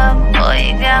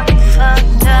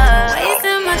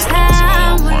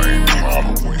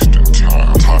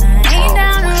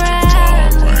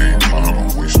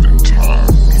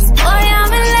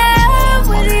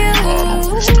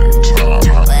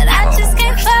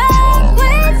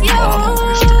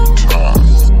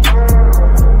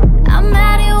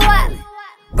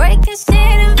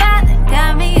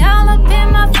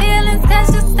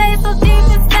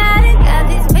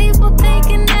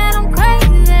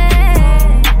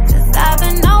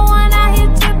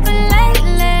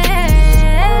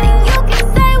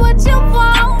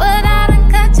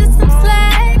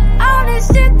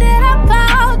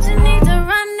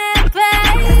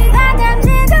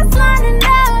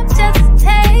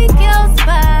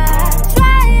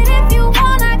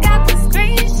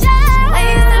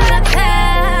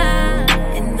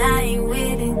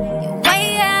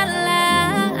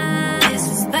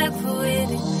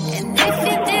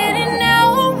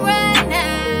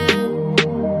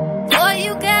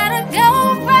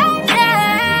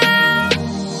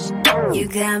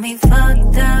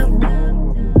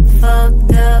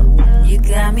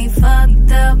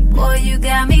fucked up. Boy, you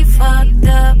got me fucked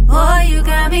up. Boy, you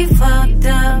got me fucked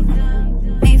up.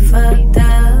 Me fucked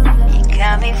up. You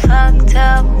got me fucked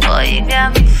up. Boy, you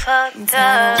got me fucked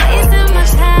up. Wasting my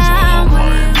time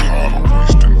with you.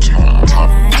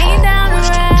 I ain't down to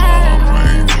ride.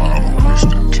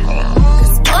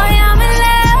 Cause boy, I'm in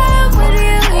love with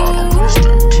you.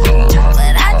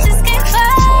 But I just can't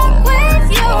fuck with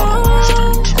you.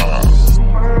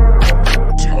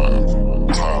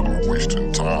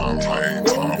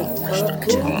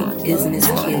 Isn't this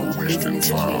cute? Isn't this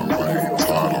cute?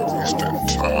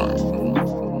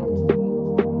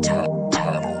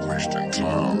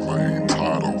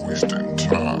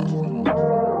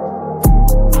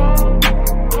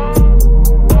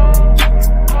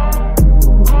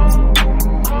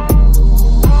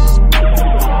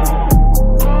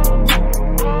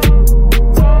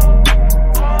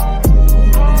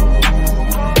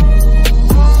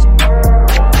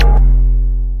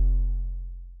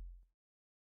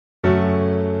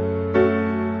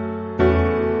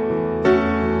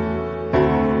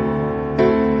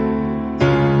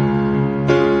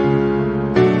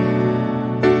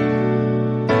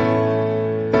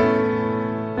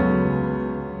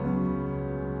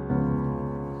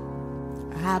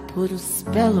 Put a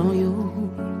spell on you.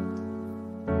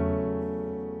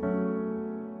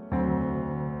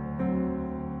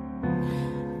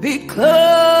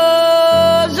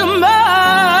 Because you're mine.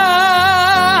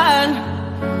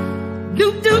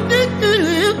 Do, do, do, do,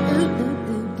 do, do,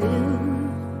 do, do.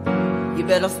 You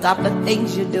better stop the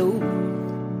things you do.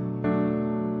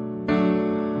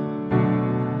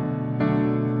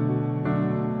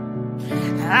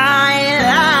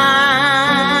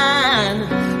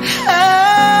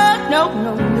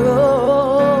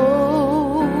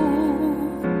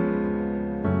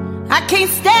 Can't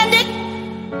stand it.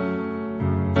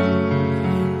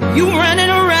 You running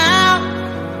around.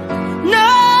 No,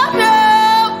 no,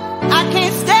 I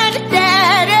can't stand it,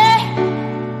 Daddy.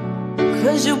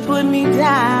 Cause you put me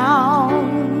down.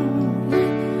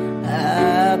 I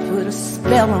put a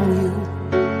spell on you.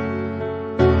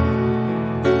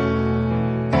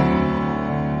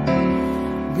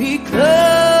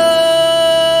 Because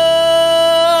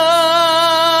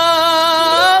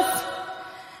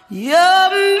you're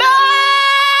mine.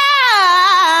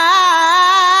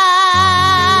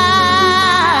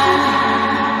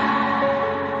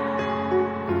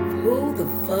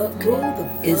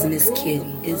 Is Miss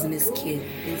Kitty? Is Miss Kitty?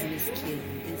 Is Miss Kitty?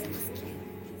 Is Miss Kitty?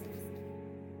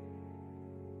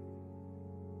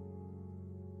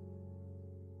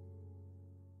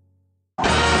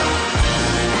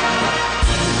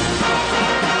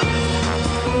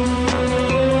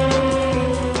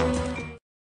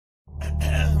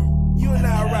 You and I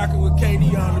rocking with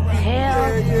KD on the beat.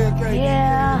 Yeah, KD.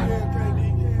 Yeah.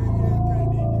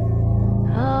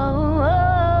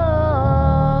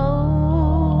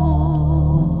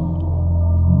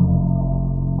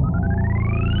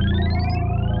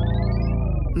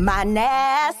 My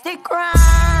nasty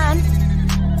grind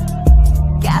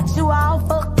got you all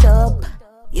fucked up.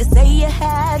 You say you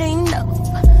had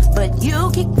enough, but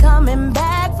you keep coming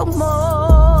back for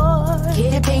more.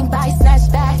 Kitty pink bite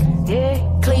snatch back, yeah.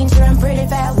 Clean trim, pretty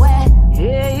fat wet,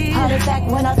 yeah. Heart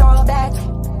attack when I throw it back,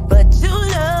 but you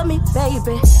love me,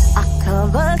 baby. Our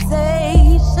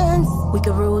conversations, we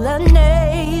could rule a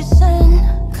nation.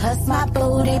 Cause my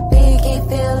booty big, keep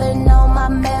feeling on my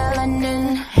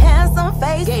melanin. Handsome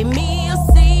face, gave me a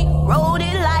seat, rode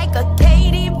it like a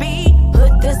KDB.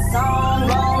 Put this song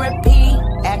on repeat.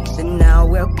 Action, now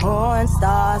we're porn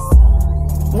stars.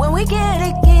 When we get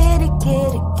it, get it,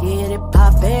 get it, get it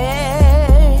poppin'.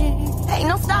 Ain't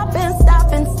no stopping,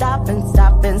 stopping, stopping,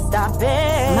 stopping,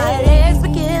 stopping. My legs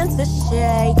begin to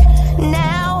shake,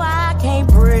 now I can't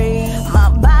breathe. My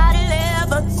body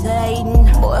levitating.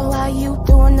 Boy, why you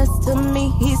doing this to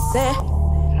me? He said,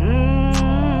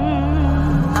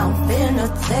 I'm finna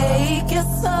take your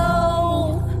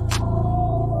soul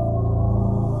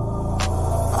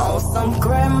on some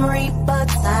Grim Reaper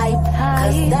type.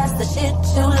 Cause that's the shit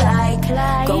you like.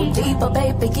 Go deeper,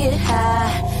 baby, get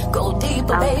high. Go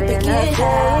deeper, baby, get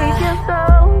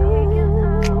high.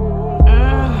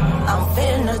 I'm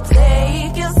finna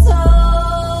take your soul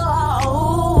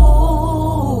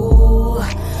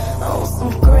on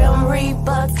some Grim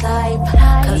Reaper type.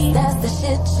 Cause that's the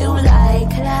shit you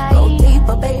like. Go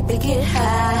deeper, baby, get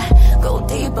high. Go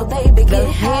deeper, baby, get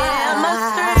high.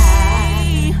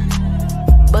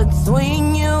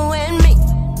 Between you and me,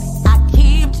 I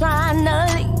keep trying to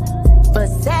leave, but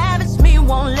savage me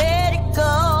won't let it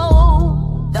go.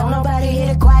 Don't nobody hit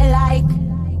it quite like,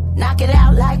 knock it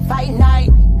out like fight night.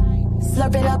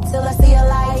 Slurp it up till I see a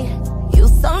light. You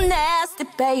so nasty,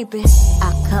 baby. baby.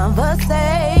 Our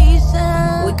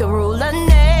conversation, we can rule a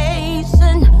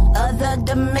nation. Other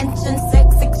dimension, sex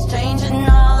exchanging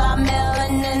all our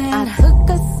melanin. I took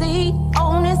a seat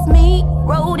on his meat,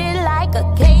 wrote it like a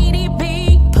KDB.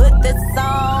 Put the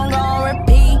song on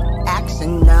repeat.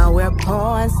 Action, now we're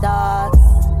porn stars.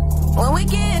 When we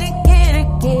get it, get it,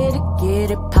 get it,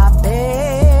 get it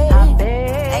poppin'.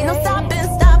 Ain't no stopping,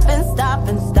 stopping,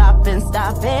 stopping, stopping,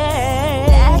 stopping.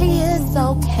 Daddy, it's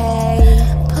okay.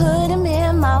 Put him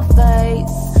in my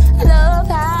face. Love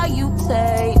how you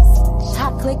taste.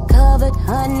 Chocolate covered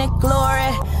honey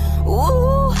glory.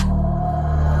 Ooh,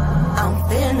 I'm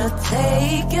finna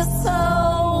take your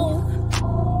soul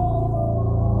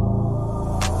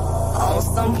on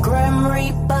some Grim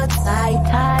Reaper type.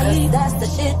 Cause that's the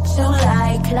shit you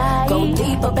like. Go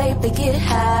deeper, baby, get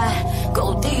high. Go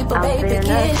deeper, baby,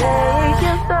 get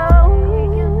high.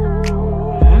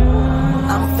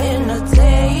 I'm finna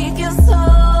take your soul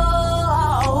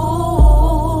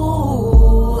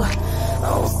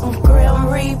on some Grim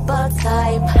Reaper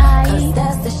type. Cause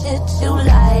that's the shit you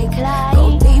like. Go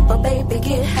deeper, baby,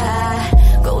 get high.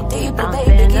 Go deeper,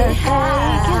 baby, get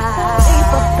high.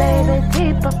 Deeper, baby,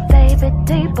 deeper, baby,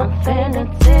 deeper. I'm finna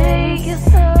take you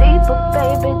deeper,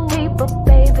 baby, deeper,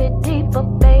 baby, deeper,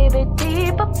 baby,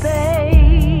 deeper,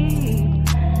 baby.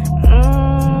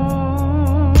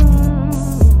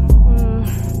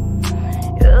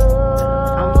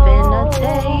 I'm finna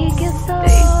take you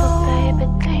deeper, baby,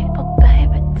 deeper,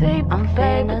 baby, deeper. I'm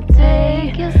finna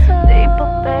take you deeper,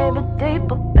 baby,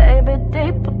 deeper, baby,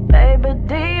 deeper, baby,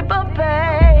 deeper,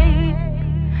 baby.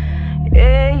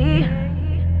 Yeah,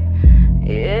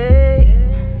 yeah,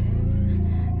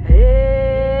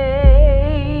 yeah.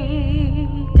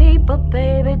 Deeper,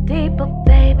 baby, deeper,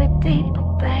 baby, deeper,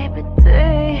 baby,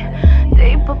 deeper, baby,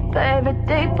 deeper, baby,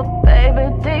 deeper, baby,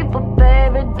 deeper,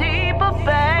 baby, deeper, baby,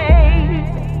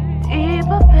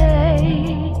 deeper, baby,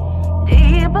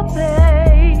 deeper,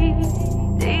 baby,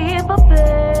 deeper, baby,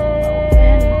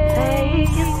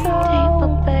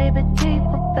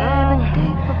 deeper,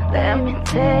 let me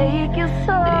take your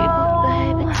soul,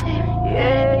 baby,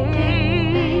 yeah,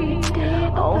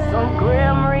 on some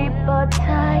Grim Reaper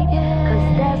type, cause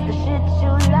that's the shit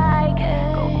you like.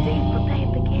 Go deeper,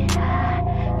 baby, get high.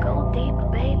 Go deeper,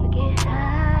 baby, get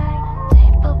high.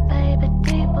 Deeper, baby,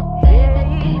 deeper, baby,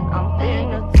 deeper. I'm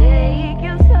finna take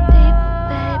you so deeper,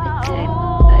 baby, deeper,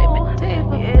 baby,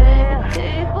 deeper, baby,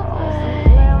 deeper,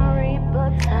 Grim Reaper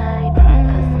type,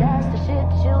 cause that's the shit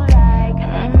you like. Go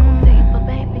deeper,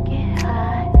 baby, get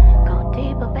high. Go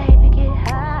deeper, baby, get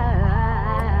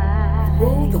high. Who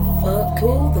the fuck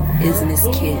is Miss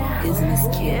Kid? Is Miss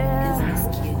Kid? Is Miss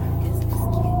Kid?